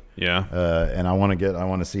Cody. Yeah. And I want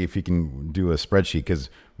to see if he can do a spreadsheet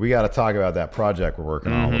because we got to talk about that project we're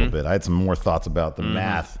working on a little bit. I had some more thoughts about the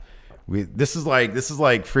math. This is like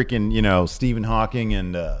freaking Stephen Hawking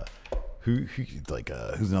and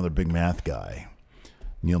who's another big math guy,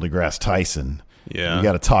 Neil deGrasse Tyson. Yeah. We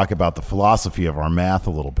got to talk about the philosophy of our math a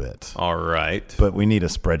little bit. All right. But we need a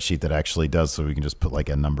spreadsheet that actually does so we can just put like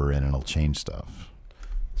a number in and it'll change stuff.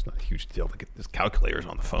 It's not a huge deal to get this calculators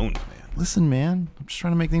on the phones, man. Listen, man, I'm just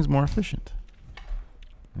trying to make things more efficient.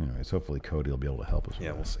 Anyways, hopefully Cody will be able to help us.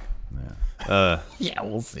 Yeah, we'll see. Yeah,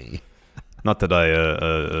 we'll see. Not that I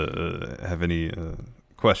have any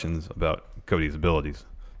questions about Cody's abilities.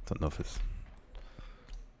 Don't know if his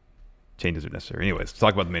changes are necessary. Anyways, let's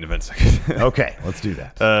talk about the main event second. Okay, let's do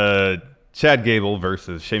that. Chad Gable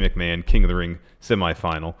versus Shane McMahon, King of the Ring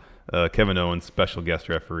semifinal. Kevin Owens, special guest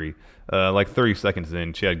referee. Like 30 seconds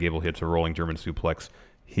in, Chad Gable hits a rolling German suplex.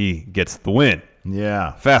 He gets the win.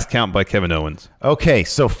 Yeah. Fast count by Kevin Owens. Okay,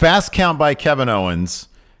 so fast count by Kevin Owens.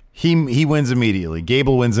 He wins immediately.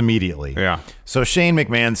 Gable wins immediately. Yeah. So Shane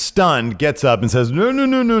McMahon, stunned, gets up and says,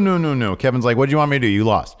 No. Kevin's like, what do you want me to do? You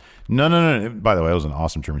lost. No. By the way, it was an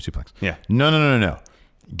awesome German suplex. Yeah. No.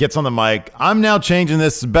 gets on the mic. I'm now changing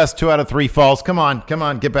this best 2 out of 3 falls. Come on,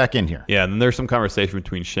 get back in here. Yeah, and then there's some conversation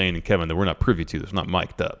between Shane and Kevin that we're not privy to. It's not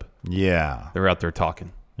mic'd up. Yeah. They're out there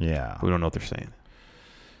talking. Yeah. We don't know what they're saying.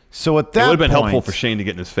 So at that it would have been point, helpful for Shane to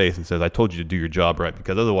get in his face and says, I told you to do your job right,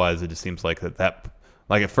 because otherwise it just seems like that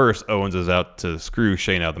like at first Owens is out to screw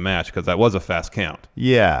Shane out of the match because that was a fast count.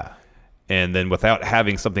 Yeah. And then without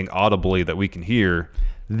having something audibly that we can hear.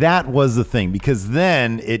 That was the thing, because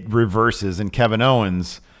then it reverses and Kevin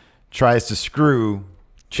Owens tries to screw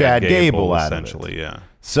Chad Gable out essentially, of it. Yeah.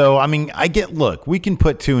 So, I mean, look, we can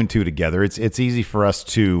put 2 and 2 together. It's easy for us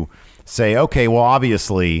to say, okay, well,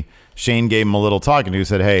 obviously Shane gave him a little talking to,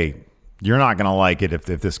 said, hey, you're not going to like it if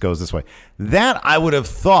this goes this way. That I would have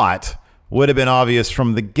thought would have been obvious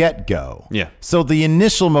from the get-go. Yeah. So the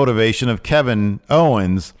initial motivation of Kevin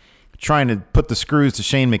Owens trying to put the screws to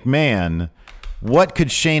Shane McMahon, what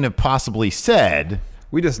could Shane have possibly said?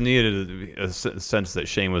 We just needed a sense that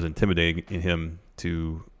Shane was intimidating him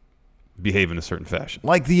to behave in a certain fashion.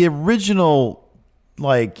 Like the original,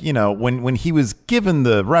 when he was given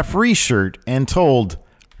the referee shirt and told,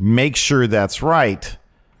 make sure that's right,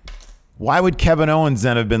 why would Kevin Owens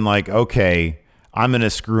then have been like, okay, I'm going to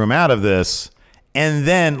screw him out of this? And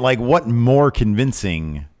then, what more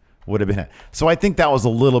convincing would have been? So I think that was a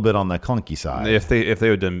little bit on the clunky side. If they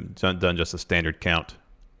had done just a standard count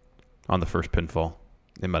on the first pinfall,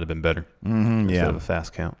 it might have been better. Instead of a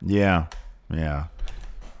fast count. Yeah.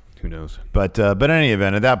 Who knows? But in any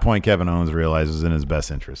event, at that point, Kevin Owens realizes in his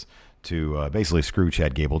best interest to basically screw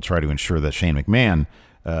Chad Gable, try to ensure that Shane McMahon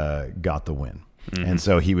got the win. And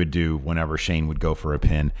so he would do, whenever Shane would go for a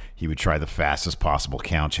pin, he would try the fastest possible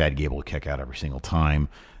count. Chad Gable would kick out every single time.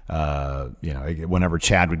 Whenever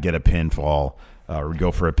Chad would get a pinfall or would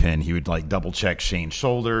go for a pin, he would double check Shane's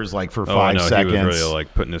shoulders for 5 seconds. He was really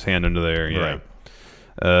putting his hand under there. Yeah.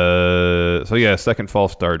 Right. Second fall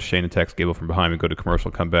starts. Shane attacks Gable from behind. We go to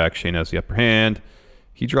commercial, come back. Shane has the upper hand.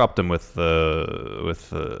 He dropped him with Drew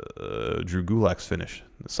Gulak's finish,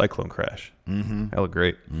 the Cyclone Crash. That looked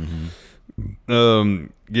great.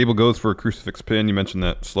 Gable goes for a crucifix pin. You mentioned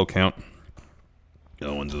that slow count.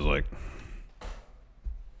 Owens is a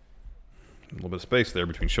little bit of space there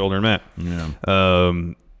between shoulder and mat. Yeah.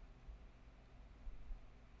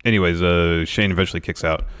 Shane eventually kicks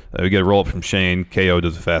out. We get a roll up from Shane. KO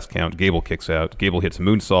does a fast count. Gable kicks out. Gable hits a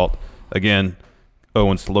moonsault. Again,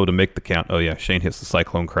 Owens slow to make the count. Oh, yeah. Shane hits the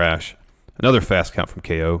Cyclone Crash. Another fast count from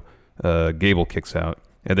KO. Gable kicks out.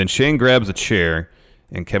 And then Shane grabs a chair,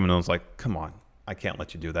 and Kevin Owens like, come on. I can't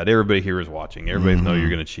let you do that. Everybody here is watching. Everybody knows you're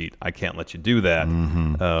going to cheat. I can't let you do that.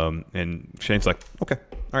 And Shane's like, okay.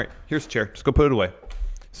 All right. Here's the chair. Just go put it away.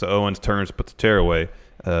 So Owens turns, puts the chair away.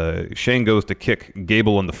 Shane goes to kick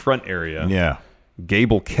Gable in the front area. Yeah.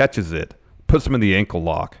 Gable catches it, puts him in the ankle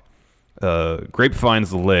lock. Grape finds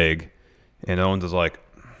the leg, and Owens is like,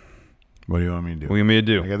 what do you want me to do? What do you want me to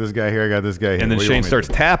do? I got this guy here. I got this guy here. And then Shane starts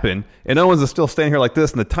tapping, and Owens is still standing here like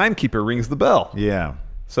this, and the timekeeper rings the bell. Yeah.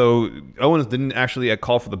 So Owens didn't actually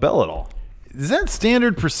call for the bell at all. Is that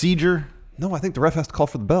standard procedure? No, I think the ref has to call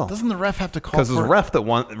for the bell. Doesn't the ref have to call? Because the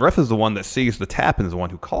ref is the one that sees the tap and is the one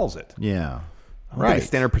who calls it. Yeah. Right. It's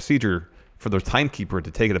standard procedure for the timekeeper to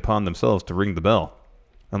take it upon themselves to ring the bell,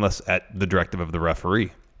 unless at the directive of the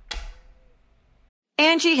referee.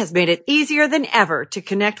 Angie has made it easier than ever to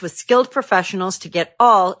connect with skilled professionals to get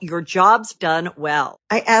all your jobs done well.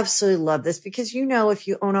 I absolutely love this because, if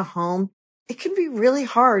you own a home, it can be really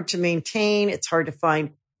hard to maintain. It's hard to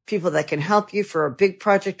find people that can help you for a big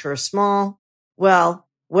project or a small. Well,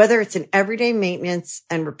 whether it's in everyday maintenance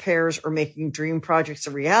and repairs or making dream projects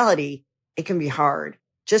a reality, it can be hard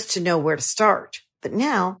just to know where to start. But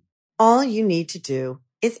now all you need to do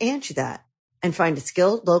is Angie that and find a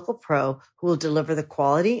skilled local pro who will deliver the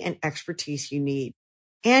quality and expertise you need.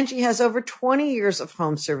 Angie has over 20 years of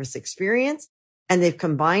home service experience, and they've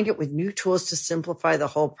combined it with new tools to simplify the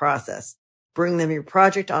whole process. Bring them your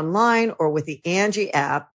project online or with the Angie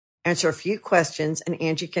app, answer a few questions, and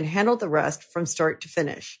Angie can handle the rest from start to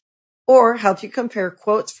finish. Or help you compare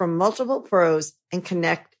quotes from multiple pros and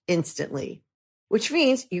connect instantly, which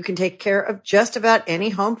means you can take care of just about any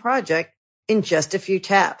home project in just a few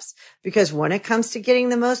taps. Because when it comes to getting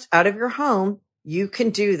the most out of your home, you can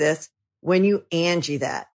do this when you Angie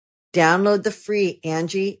that. Download the free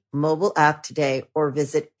Angie mobile app today or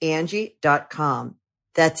visit Angie.com.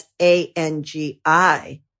 That's ANGI.com.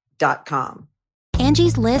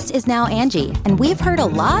 Angie's List is now Angie, and we've heard a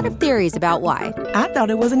lot of theories about why. I thought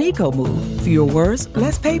it was an eco move. Fewer words,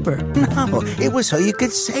 less paper. No, it was so you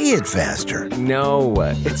could say it faster. No,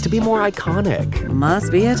 it's to be more iconic.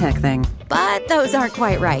 Must be a tech thing. But those aren't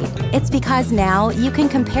quite right. It's because now you can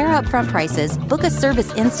compare upfront prices, book a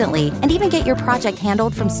service instantly, and even get your project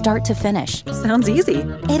handled from start to finish. Sounds easy.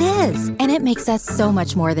 It is, and it makes us so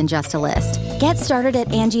much more than just a list. Get started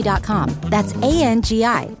at Angie.com. That's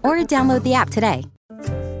ANGI, or download the app today.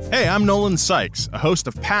 Hey, I'm Nolan Sykes, a host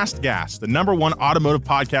of Past Gas, the #1 automotive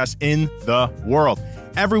podcast in the world.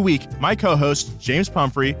 Every week, my co-hosts, James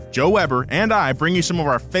Pumphrey, Joe Weber, and I bring you some of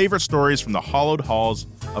our favorite stories from the hollowed halls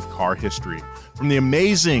of car history. From the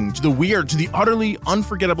amazing, to the weird, to the utterly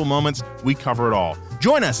unforgettable moments, we cover it all.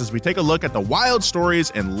 Join us as we take a look at the wild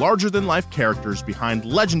stories and larger-than-life characters behind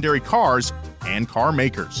legendary cars and car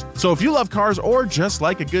makers. So if you love cars or just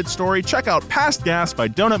like a good story, check out Past Gas by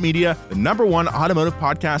Donut Media, the #1 automotive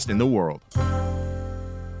podcast in the world.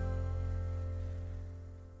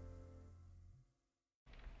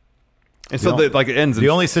 And so it ends. The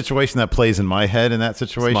only situation that plays in my head in that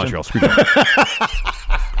situation. Montreal Screwdriver.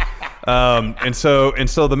 And so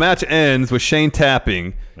the match ends with Shane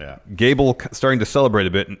tapping. Yeah. Gable starting to celebrate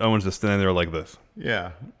a bit, and Owens just standing there like this.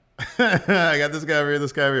 Yeah. I got this guy over here,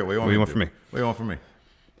 this guy over here. What do you want from me? What do you want from me?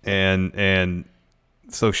 And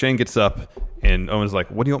so Shane gets up, and Owens is like,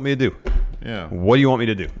 "What do you want me to do? Yeah. What do you want me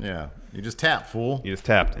to do?" Yeah. You just tapped, fool. You just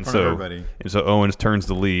tapped, and In front of everybody. so Owens turns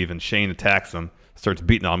to leave, and Shane attacks him, starts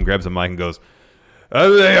beating on him, grabs a mic, and goes,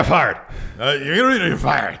 "You're fired. You're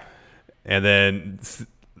fired." And then,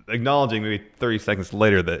 acknowledging maybe 30 seconds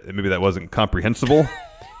later that maybe that wasn't comprehensible,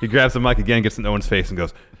 he grabs the mic again, gets in Owens' face, and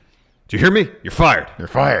goes, "Do you hear me? You're fired. You're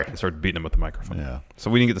fired." And starts beating him with the microphone. Yeah.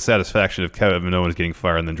 So we didn't get the satisfaction of Kevin Owens getting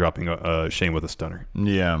fired and then dropping Shane with a stunner.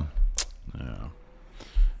 Yeah. Yeah.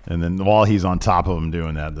 And then while he's on top of him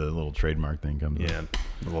doing that, the little trademark thing comes up.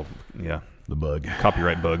 The bug.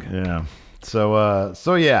 Copyright bug. Yeah.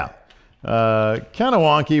 So yeah. Kind of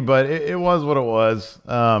wonky, but it was what it was.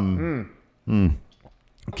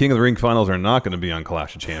 King of the Ring finals are not going to be on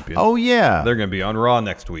Clash of Champions. Oh, yeah. They're going to be on Raw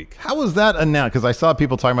next week. How was that announced? Because I saw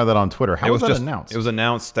people talking about that on Twitter. How was that announced? It was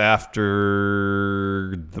announced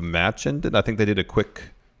after the match ended. I think they did a quick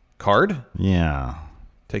card. Yeah.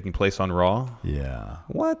 Taking place on Raw. Yeah.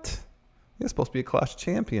 What? It's supposed to be a Clash of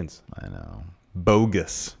Champions. I know.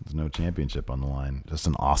 Bogus. There's no championship on the line. Just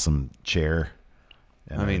an awesome chair.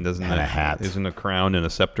 Doesn't a hat? Isn't a crown and a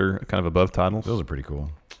scepter kind of above titles? Those are pretty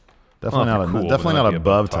cool. Definitely not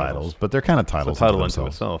above titles, but they're kind of titles. It's a title unto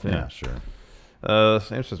itself. Yeah, sure.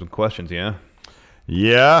 Answer some questions. Yeah.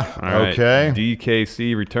 Yeah. All right. Okay.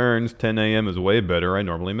 DKC returns. 10 a.m. is way better. I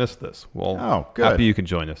normally miss this. Well, good. Happy you can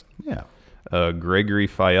join us. Yeah. Gregory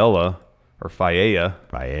Fiella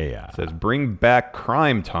says, "Bring back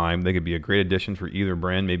Crime Time. They could be a great addition for either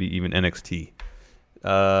brand, maybe even NXT."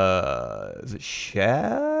 Is it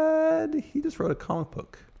Shad? He just wrote a comic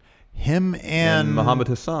book. Him and Muhammad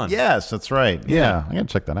Hassan. Yes, that's right. Yeah, I gotta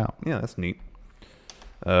check that out. Yeah, that's neat.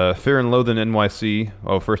 Fear and Loathing NYC.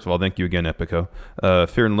 Oh, first of all, thank you again, Epico.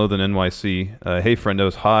 Fear and Loathing NYC. Hey,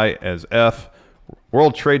 friendos. Hi as F.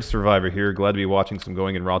 World Trade Survivor here. Glad to be watching some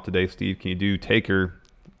Going in Raw today. Steve, can you do Taker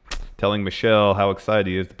telling Michelle how excited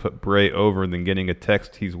he is to put Bray over and then getting a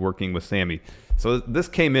text he's working with Sammy? So this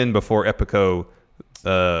came in before Epico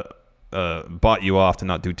bought you off to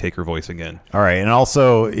not do Taker voice again. All right, and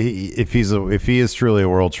also if he is truly a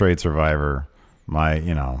World Trade Survivor,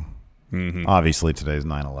 obviously today's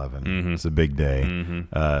 9/11. It's a big day.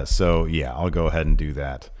 So yeah, I'll go ahead and do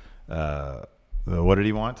that. What did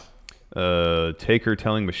he want? Taker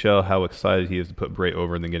telling Michelle how excited he is to put Bray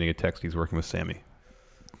over and then getting a text he's working with Sammy.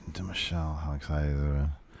 To Michelle, how excited is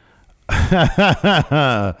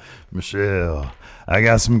it? Michelle, I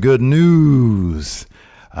got some good news.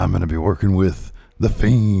 I'm going to be working with The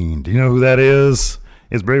Fiend. Do you know who that is?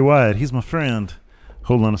 It's Bray Wyatt. He's my friend.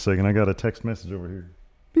 Hold on a second. I got a text message over here.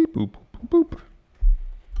 Beep, boop, boop, boop.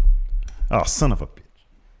 Oh, son of a bitch.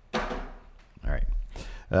 All right.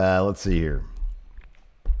 Let's see here.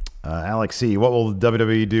 Alex C., what will the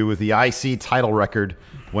WWE do with the IC title record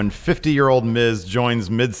when 50-year-old Miz joins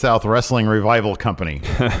Mid-South Wrestling Revival Company?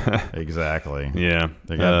 Exactly. Yeah.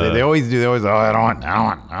 They always do. They always, I don't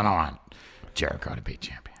want Jericho to be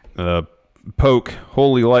champion. Poke,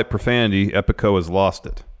 holy light profanity, Epico has lost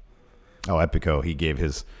it. Oh, Epico, he gave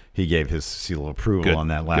his seal of approval on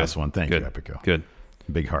that last one. Thank you, Epico. Good.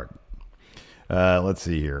 Big heart. Let's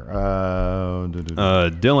see here.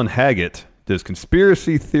 Dylan Haggett, does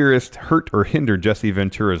conspiracy theorist hurt or hinder Jesse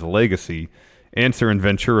Ventura's legacy? Answer in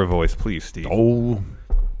Ventura voice, please, Steve. Oh,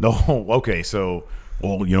 no. Okay, so,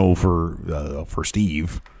 well, for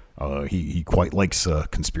Steve, he quite likes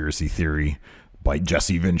conspiracy theory. by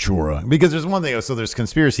Jesse Ventura. Because there's one thing. So there's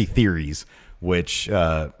conspiracy theories, which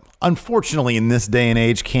unfortunately in this day and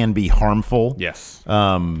age can be harmful. Yes.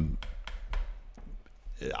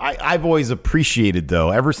 I've always appreciated,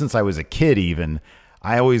 though, ever since I was a kid even,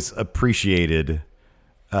 I always appreciated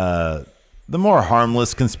the more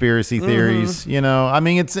harmless conspiracy theories. You know, I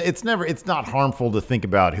mean, it's not harmful to think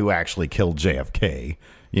about who actually killed JFK,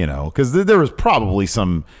 you know, because there was probably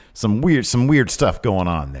some weird stuff going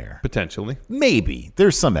on there. Potentially. Maybe.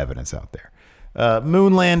 There's some evidence out there.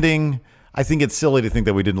 Moon landing, I think it's silly to think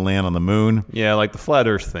that we didn't land on the moon. Yeah, like the flat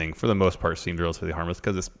Earth thing, for the most part, seemed relatively harmless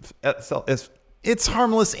because it's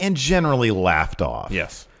harmless and generally laughed off.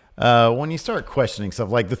 Yes. When you start questioning stuff,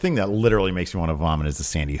 like the thing that literally makes me want to vomit is the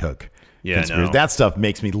Sandy Hook conspiracy. No. That stuff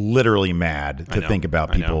makes me literally mad to think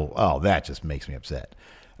about people. Oh, that just makes me upset.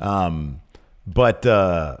 But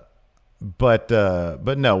no,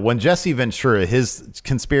 when Jesse Ventura, his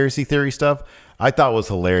conspiracy theory stuff, I thought was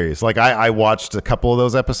hilarious. Like I watched a couple of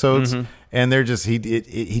those episodes, and they're just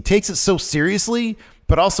he takes it so seriously,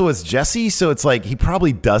 but also it's Jesse, so it's like he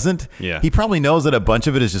probably doesn't. Yeah, he probably knows that a bunch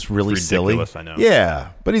of it is just really silly. I know.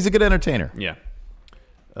 Yeah, but he's a good entertainer. Yeah.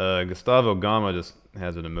 Gustavo Gama just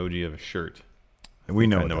has an emoji of a shirt. We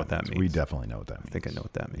know what that means. We definitely know what that means. I think I know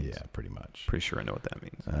what that means. Yeah, pretty much. Pretty sure I know what that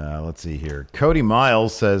means. Let's see here. Cody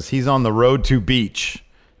Miles says he's on the road to beach.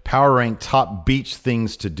 Power rank top beach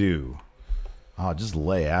things to do. Oh, just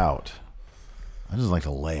lay out. I just like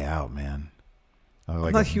to lay out, man. I like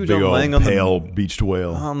I'm not a huge big on old laying on pale the beached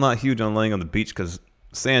whale. I'm not huge on laying on the beach because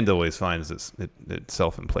sand always finds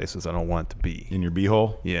itself in places I don't want it to be. In your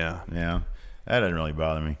beehole? Yeah. Yeah. That doesn't really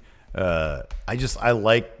bother me. I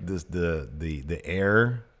like this the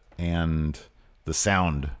air and the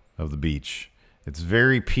sound of the beach. It's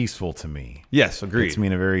very peaceful to me. Yes, agreed. Puts me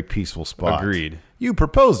in a very peaceful spot. Agreed. You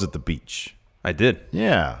proposed at the beach. I did.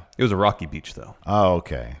 Yeah. It was a rocky beach, though. Oh,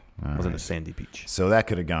 okay. It wasn't a sandy beach. So that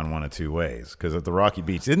could have gone one of two ways. Because at the rocky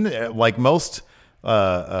beach, isn't it, like most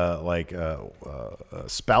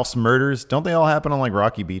spouse murders, don't they all happen on like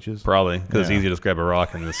rocky beaches? Probably, because it's easy to just grab a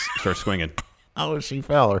rock and just start swinging. Oh, she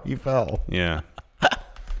fell or he fell. Yeah.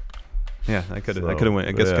 Yeah, I could have went.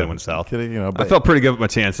 I guess it could have went south. But I felt pretty good with my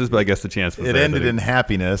chances, but I guess the chance was it there ended in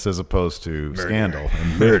happiness as opposed to scandal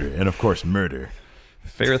and murder, and of course murder.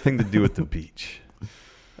 Favorite thing to do at the beach?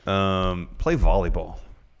 Play volleyball.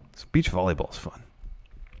 Beach volleyball is fun.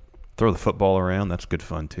 Throw the football around. That's good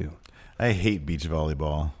fun too. I hate beach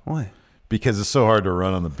volleyball. Why? Because it's so hard to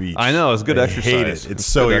run on the beach. I know, it's good exercise. I hate it. It's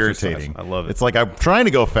so irritating. I love it. It's like I'm trying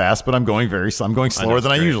to go fast, but I'm going slower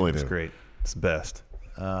than I usually do. It's great. It's the best.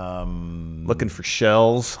 Looking for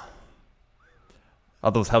shells.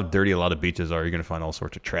 Although how dirty a lot of beaches are, you're going to find all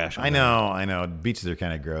sorts of trash. I know. Beaches are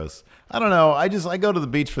kind of gross. I don't know. I go to the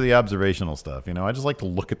beach for the observational stuff. You know, I just like to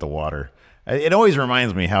look at the water. It always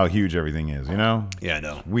reminds me how huge everything is. You know? Yeah, I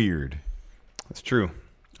know. It's weird. That's true.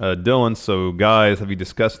 Dylan, so guys, have you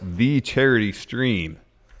discussed the charity stream?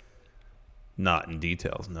 Not in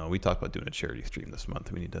details. No, we talked about doing a charity stream this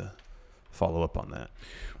month. We need to follow up on that.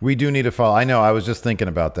 We do need to follow. I know. I was just thinking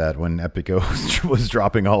about that when Epico was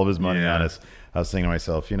dropping all of his money on us. I was thinking to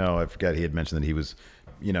myself, I forgot he had mentioned that he was,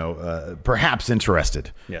 perhaps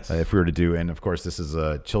interested. Yes. If we were to do, and of course, this is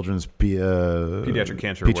a children's pediatric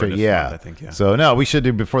cancer awareness month, I think. Yeah. So no, we should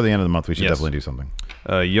do before the end of the month. We should definitely do something.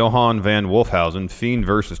 Johan van Wolfhausen, Fiend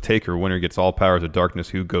versus Taker. Winner gets all powers of darkness.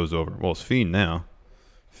 Who goes over? Well, it's Fiend now.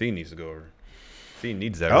 Fiend needs to go over. Fiend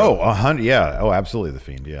needs that. Oh, 100. Yeah. Oh, absolutely. The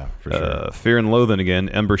Fiend. Yeah, for sure. Fear and Loathing again.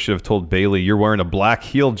 Ember should have told Bailey, "You're wearing a black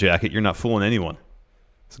heel jacket. You're not fooling anyone."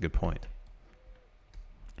 That's a good point.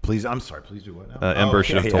 Please, I'm sorry. Please do what now? Ember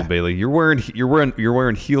should have told Bailey, "You're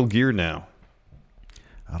wearing heel gear now."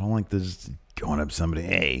 I don't like this going up to somebody.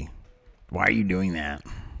 Hey, why are you doing that?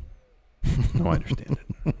 No, I understand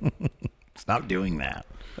it. Stop doing that.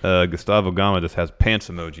 Gustavo Gama just has pants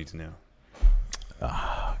emojis now.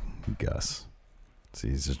 Gus. See,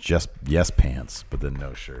 he's just yes pants, but then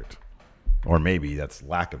no shirt. Or maybe that's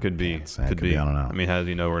lack of pants. Could be. I don't know. I mean, how does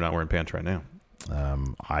he know we're not wearing pants right now?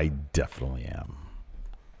 I definitely am.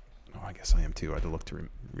 Oh, I guess I am too. I had to look to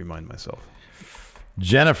remind myself.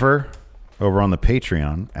 Jennifer, over on the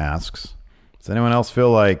Patreon, asks, does anyone else feel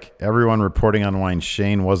like everyone reporting on why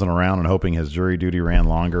Shane wasn't around and hoping his jury duty ran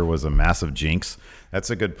longer was a massive jinx? That's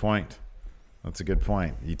a good point.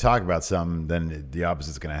 You talk about something, then the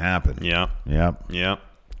opposite's going to happen. Yeah.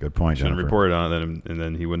 Good point, Shouldn't have Jennifer. reported on it, and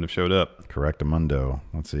then he wouldn't have showed up. Correctamundo.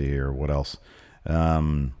 Let's see here. What else?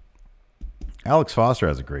 Alex Foster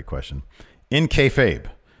has a great question. In kayfabe,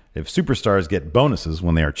 if superstars get bonuses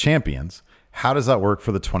when they are champions, how does that work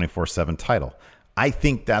for the 24/7 title? I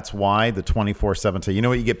think that's why the 24/7 title. You know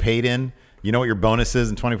what you get paid in You know what your bonus is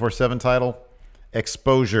in 24/7 title?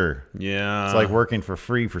 Exposure. Yeah. It's like working for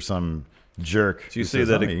free for some jerk. So you say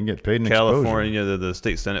that you can get paid in California, exposure. the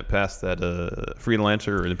state senate passed that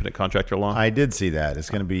freelancer or independent contractor law. I did see that. It's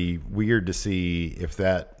going to be weird to see if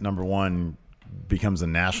that, number one, becomes a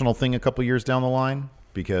national thing a couple years down the line,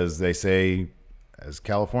 because they say as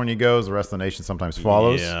California goes, the rest of the nation sometimes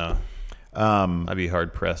follows. Yeah. I'd be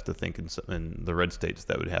hard pressed to think in the red states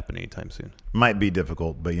that would happen anytime soon. Might be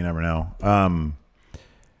difficult, but you never know.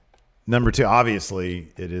 Number two, obviously,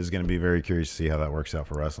 it is going to be very curious to see how that works out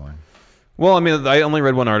for wrestling. Well, I mean, I only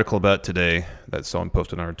read one article about it today that someone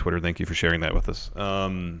posted on our Twitter. Thank you for sharing that with us.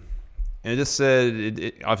 And it just said,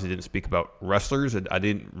 it obviously didn't speak about wrestlers. I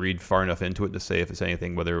didn't read far enough into it to say if it's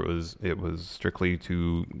anything, whether it was strictly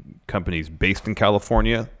to companies based in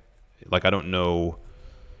California. Like, I don't know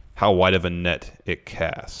how wide of a net it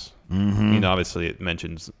casts. Mm-hmm. I mean, obviously it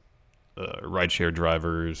mentions rideshare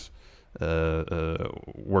drivers,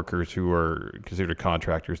 workers who are considered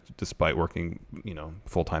contractors despite working,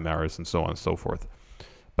 full-time hours and so on and so forth.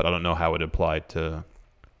 But I don't know how it applied to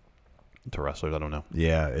wrestlers. I don't know.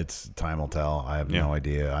 Yeah, it's time will tell. I have no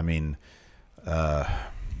idea. I mean, I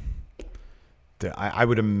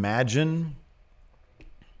would imagine.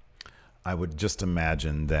 I would just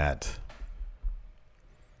imagine that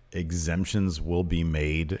exemptions will be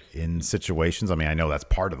made in situations. I mean, I know that's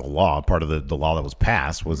part of the law. Part of the law that was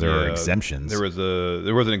passed was there are exemptions. There was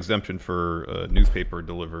an exemption for newspaper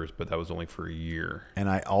delivers, but that was only for a year. And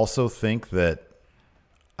I also think that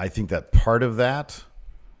part of that,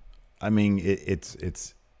 I mean,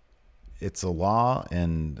 it's a law,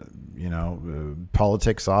 and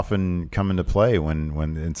politics often come into play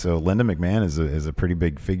and so Linda McMahon is a pretty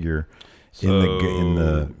big figure in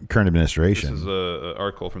the current administration. This is an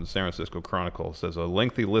article from the San Francisco Chronicle. It says a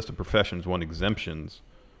lengthy list of professions won exemptions,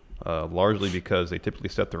 largely because they typically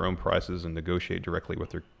set their own prices and negotiate directly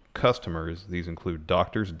with their customers. These include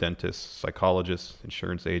doctors, dentists, psychologists,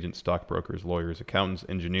 insurance agents, stockbrokers, lawyers, accountants,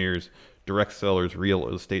 engineers, direct sellers, real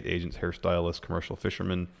estate agents, hairstylists, commercial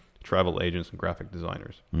fishermen, travel agents, and graphic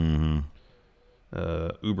designers. Mm-hmm.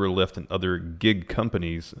 Uber, Lyft, and other gig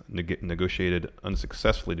companies negotiated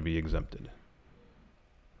unsuccessfully to be exempted.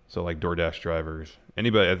 So, like DoorDash drivers,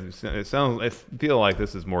 anybody. I feel like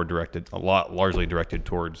this is largely directed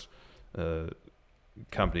towards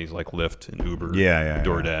companies like Lyft and Uber,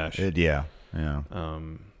 DoorDash,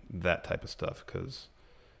 that type of stuff. Because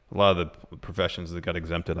a lot of the professions that got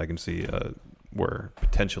exempted, I can see where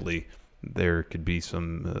potentially there could be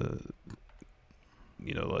some.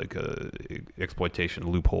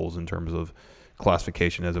 Exploitation loopholes in terms of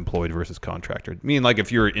classification as employed versus contractor. I mean, like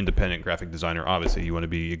if you're an independent graphic designer, obviously you want to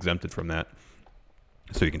be exempted from that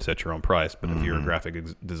so you can set your own price. But if you're a graphic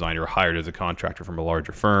designer hired as a contractor from a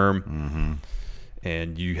larger firm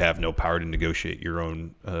and you have no power to negotiate your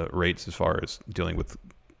own rates as far as dealing with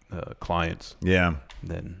clients, then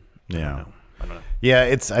I don't know.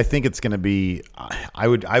 Yeah, I think it's going to be. I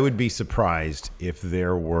would be surprised if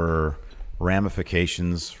there were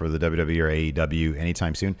ramifications for the WWE or AEW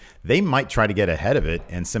anytime soon. They might try to get ahead of it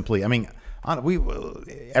and simply, I mean,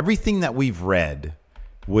 everything that we've read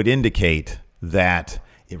would indicate that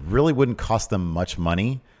it really wouldn't cost them much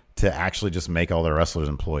money to actually just make all their wrestlers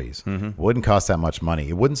employees. Mm-hmm. It wouldn't cost that much money.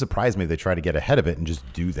 It wouldn't surprise me if they try to get ahead of it and just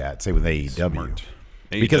do that, say with AEW. Smart.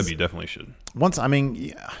 Because AEW definitely should.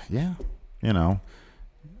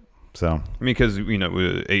 So I mean, because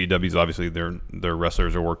AEW's obviously their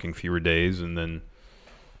wrestlers are working fewer days, and then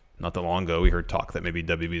not that long ago we heard talk that maybe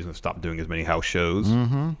WWE is going to stop doing as many house shows.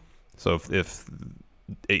 Mm-hmm. So if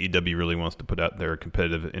AEW really wants to put out their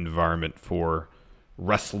competitive environment for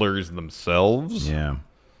wrestlers themselves, they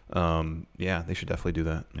should definitely do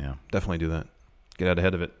that. Yeah, definitely do that. Get out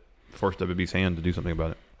ahead of it. Force WWE's hand to do something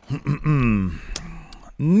about it.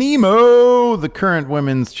 Nemo, the current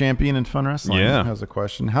women's champion in Fun Wrestling, has a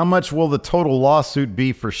question. How much will the total lawsuit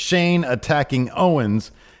be for Shane attacking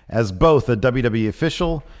Owens as both a WWE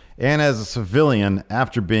official and as a civilian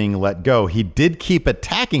after being let go? He did keep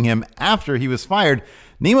attacking him after he was fired.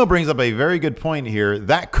 Nemo brings up a very good point here.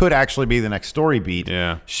 That could actually be the next story beat.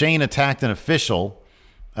 Yeah. Shane attacked an official,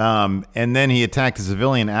 and then he attacked a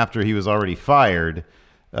civilian after he was already fired.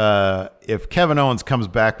 If Kevin Owens comes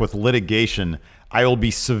back with litigation, I will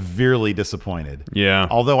be severely disappointed. Yeah.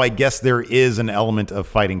 Although I guess there is an element of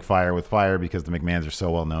fighting fire with fire because the McMahons are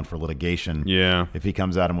so well known for litigation. Yeah. If he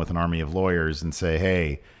comes at him with an army of lawyers and say,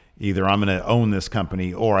 hey, either I'm going to own this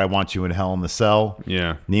company or I want you in hell in the cell.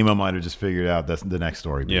 Yeah. Nemo might have just figured out that's the next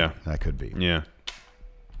story. Yeah. That could be. Yeah.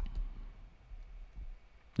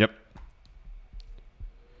 Yep.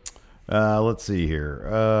 Let's see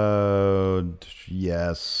here.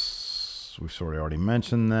 Yes. we've sort of already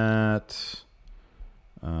mentioned that.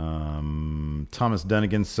 Thomas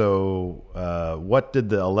Dunnigan. So, what did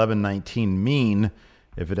the 1119 mean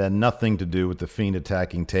if it had nothing to do with the Fiend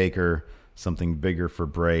attacking Taker? Something bigger for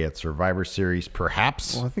Bray at Survivor Series,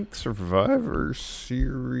 perhaps? Well, I think Survivor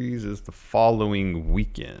Series is the following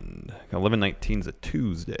weekend. 11/19 is a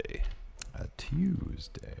Tuesday. A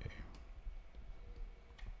Tuesday.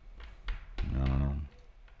 I don't know.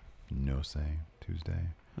 No say. Tuesday.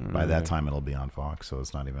 By that time, it'll be on Fox, so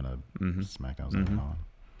it's not even a SmackDown's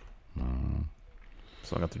on.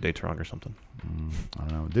 So I got the date wrong or something. I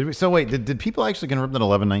don't know. Did people actually confirm that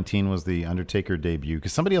 11/19 was the Undertaker debut?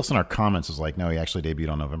 Because somebody else in our comments was like, no, he actually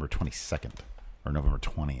debuted on November 22nd or November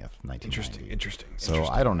 20th, 1990. Interesting. So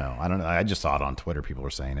I don't know. I just saw it on Twitter. People were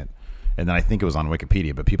saying it. And then I think it was on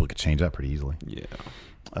Wikipedia, but people could change that pretty easily. Yeah.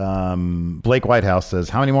 Blake Whitehouse says,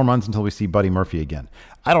 how many more months until we see Buddy Murphy again?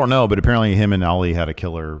 I don't know, but apparently him and Ali had a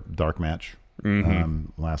killer dark match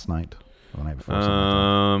last night. The night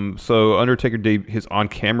before. So Undertaker his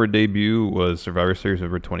on-camera debut was Survivor Series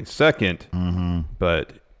November 22nd,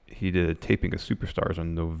 but he did a taping of Superstars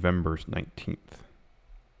on November 19th,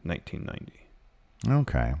 1990.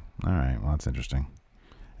 Okay. All right. Well, that's interesting.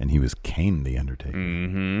 And he was Kane the Undertaker.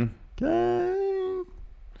 Kane.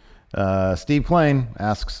 Steve Klain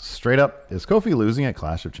asks straight up, is Kofi losing at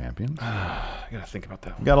Clash of Champions? I got to think about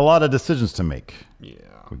that one. We got a lot of decisions to make. Yeah.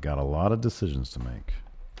 We got a lot of decisions to make.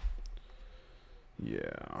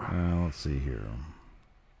 Yeah. Let's see here.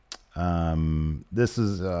 This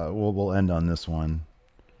is we'll end on this one.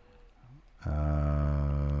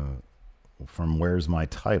 From Where's My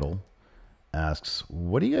Title asks,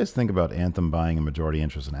 what do you guys think about Anthem buying a majority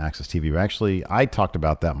interest in Access TV? Actually, I talked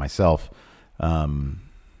about that myself on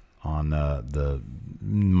the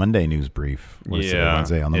Monday news brief.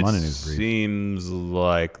 Wednesday on the Monday news brief. Seems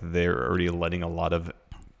like they're already letting a lot of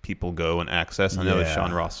people go and Access. I know that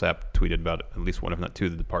Sean Ross Sapp tweeted about at least one, if not two,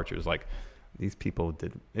 of the departures. Like, these people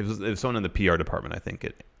did. It was someone in the PR department, I think,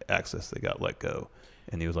 at Access that got let go,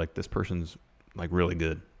 and he was like, "This person's like really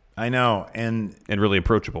good." I know, and really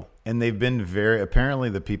approachable. And they've been apparently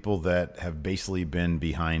the people that have basically been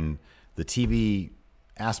behind the TV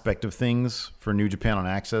aspect of things for New Japan on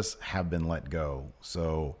Access have been let go.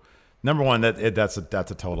 So, number one, that's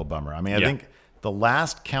a total bummer. I mean, I think the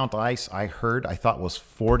last count I heard, I thought was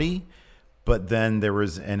 40, but then there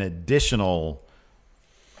was an additional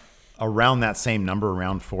around that same number,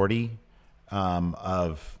 around 40,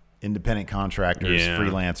 of independent contractors,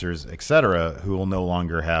 freelancers, etc., who will no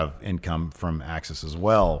longer have income from Access as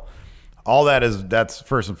well. All that's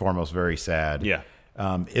first and foremost very sad. Yeah.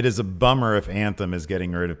 It is a bummer if Anthem is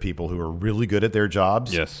getting rid of people who are really good at their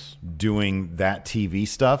jobs, doing that TV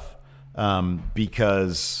stuff,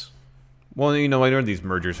 because... Well, you know, whenever these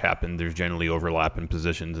mergers happen, there's generally overlap in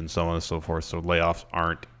positions and so on and so forth, so layoffs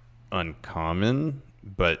aren't uncommon.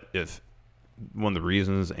 But if one of the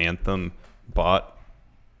reasons Anthem bought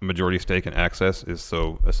a majority stake in Access is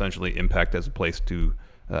so essentially Impact as a place to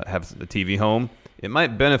have a TV home, it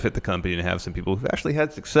might benefit the company to have some people who've actually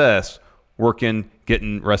had success working,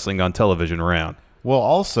 getting wrestling on television around. Well,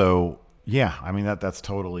 also, yeah, I mean, that's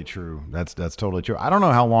totally true. That's totally true. I don't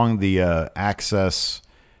know how long the Access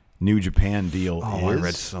New Japan deal is. I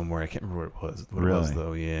read somewhere. I can't remember what it was. What it was,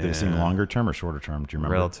 though. Yeah. Did it seem longer term or shorter term? Do you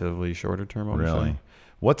remember? Relatively shorter term, I would really say.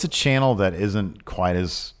 What's a channel that isn't quite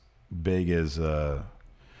as big as...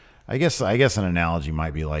 I guess an analogy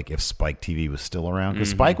might be like if Spike TV was still around,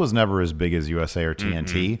 because Spike was never as big as USA or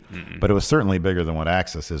TNT, but it was certainly bigger than what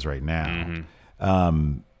Access is right now.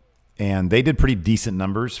 And they did pretty decent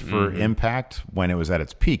numbers for Impact when it was at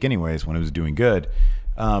its peak anyways, when it was doing good.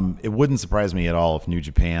 It wouldn't surprise me at all if New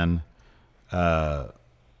Japan, I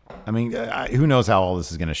mean, who knows how all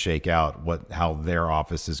this is going to shake out, how their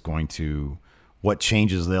office is going to, what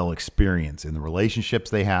changes they'll experience in the relationships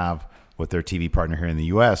they have with their TV partner here in the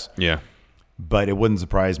U.S. Yeah. But it wouldn't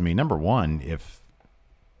surprise me, number one, if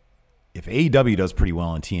AEW does pretty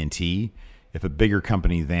well in TNT, if a bigger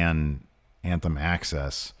company than Anthem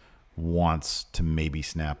Access wants to maybe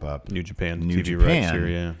snap up New Japan TV rights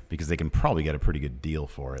here, because they can probably get a pretty good deal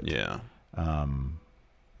for it. Yeah.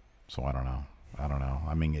 So I don't know.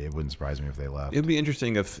 I mean, it wouldn't surprise me if they left. It'd be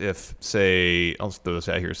interesting if say, I'll throw this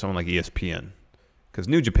out here, someone like ESPN. Because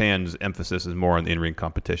New Japan's emphasis is more on the in-ring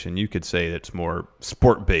competition. You could say it's more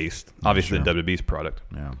sport-based, obviously the WWE's product.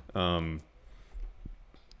 Yeah.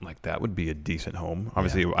 Like that would be a decent home.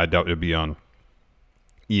 Obviously, I doubt it would be on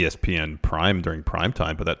ESPN Prime during prime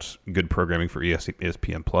time, but that's good programming for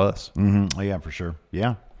ESPN Plus. Mm-hmm. Oh, yeah, for sure.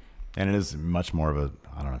 Yeah. And it is much more of a,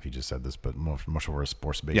 I don't know if you just said this, but much more a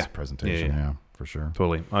sports-based presentation. Yeah, for sure.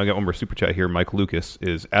 Totally. I got one more super chat here. Mike Lucas.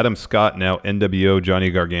 Is Adam Scott now NWO Johnny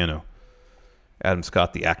Gargano? Adam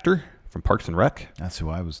Scott, the actor from Parks and Rec? That's who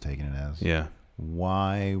I was taking it as. Yeah.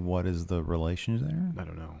 Why? What is the relation there? I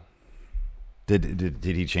don't know. Did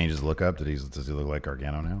he change his look up? Does he look like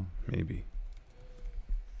Gargano now? Maybe.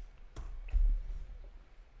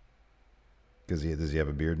 Does he have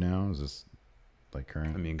a beard now? Is this like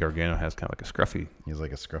current? I mean, Gargano has kind of like a scruffy. He has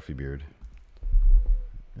like a scruffy beard.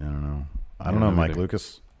 I don't know. I don't know, Mike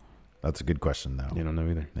Lucas. That's a good question, though. You don't know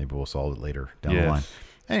either. Maybe we'll solve it later down the line.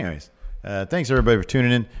 Anyways, thanks everybody for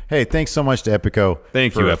tuning in. Hey, thanks so much to Epico.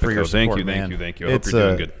 Thank you, Epico. For your support, Thank you. I hope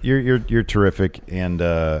you're doing good. You're terrific, and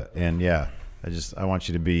yeah, I want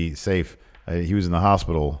you to be safe. He was in the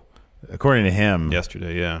hospital, according to him.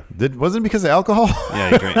 Yesterday, yeah. Wasn't it because of alcohol? Yeah,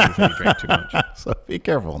 he drank too much. So be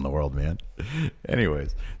careful in the world, man.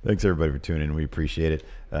 Anyways, thanks everybody for tuning in. We appreciate it.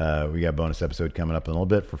 We got a bonus episode coming up in a little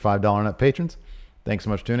bit for $5 net patrons. Thanks so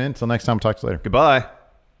much for tuning in. Until next time, talk to you later. Goodbye.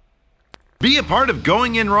 Be a part of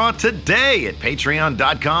Going In Raw today at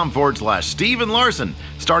patreon.com/Steven Larson.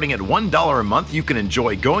 Starting at $1 a month, you can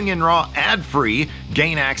enjoy Going In Raw ad-free,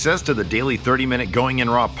 gain access to the daily 30-minute Going In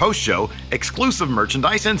Raw post show, exclusive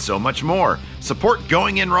merchandise, and so much more. Support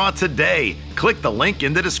Going In Raw today. Click the link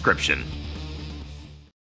in the description.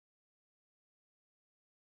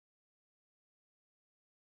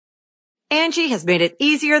 Angie has made it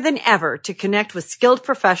easier than ever to connect with skilled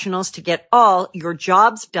professionals to get all your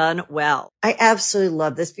jobs done well. I absolutely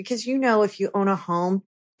love this because, if you own a home,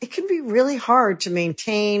 it can be really hard to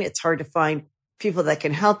maintain. It's hard to find people that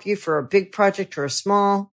can help you for a big project or a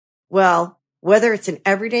small. Well, whether it's in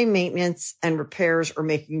everyday maintenance and repairs or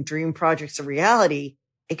making dream projects a reality,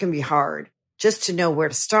 it can be hard just to know where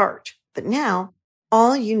to start. But now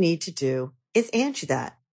all you need to do is Angie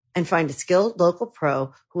that and find a skilled local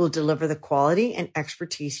pro who will deliver the quality and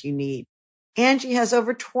expertise you need. Angie has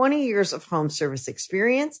over 20 years of home service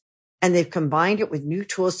experience, and they've combined it with new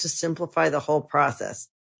tools to simplify the whole process.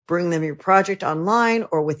 Bring them your project online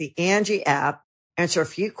or with the Angie app, answer a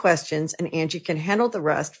few questions, and Angie can handle the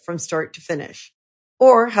rest from start to finish.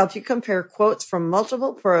 Or help you compare quotes from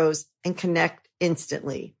multiple pros and connect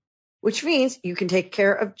instantly, which means you can take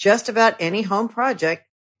care of just about any home project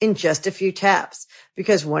in just a few taps.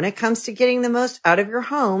 Because when it comes to getting the most out of your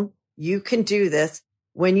home, you can do this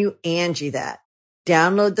when you Angie that.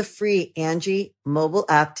 Download the free Angie mobile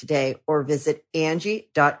app today or visit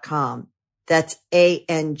Angie.com. That's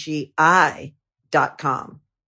ANGI.com.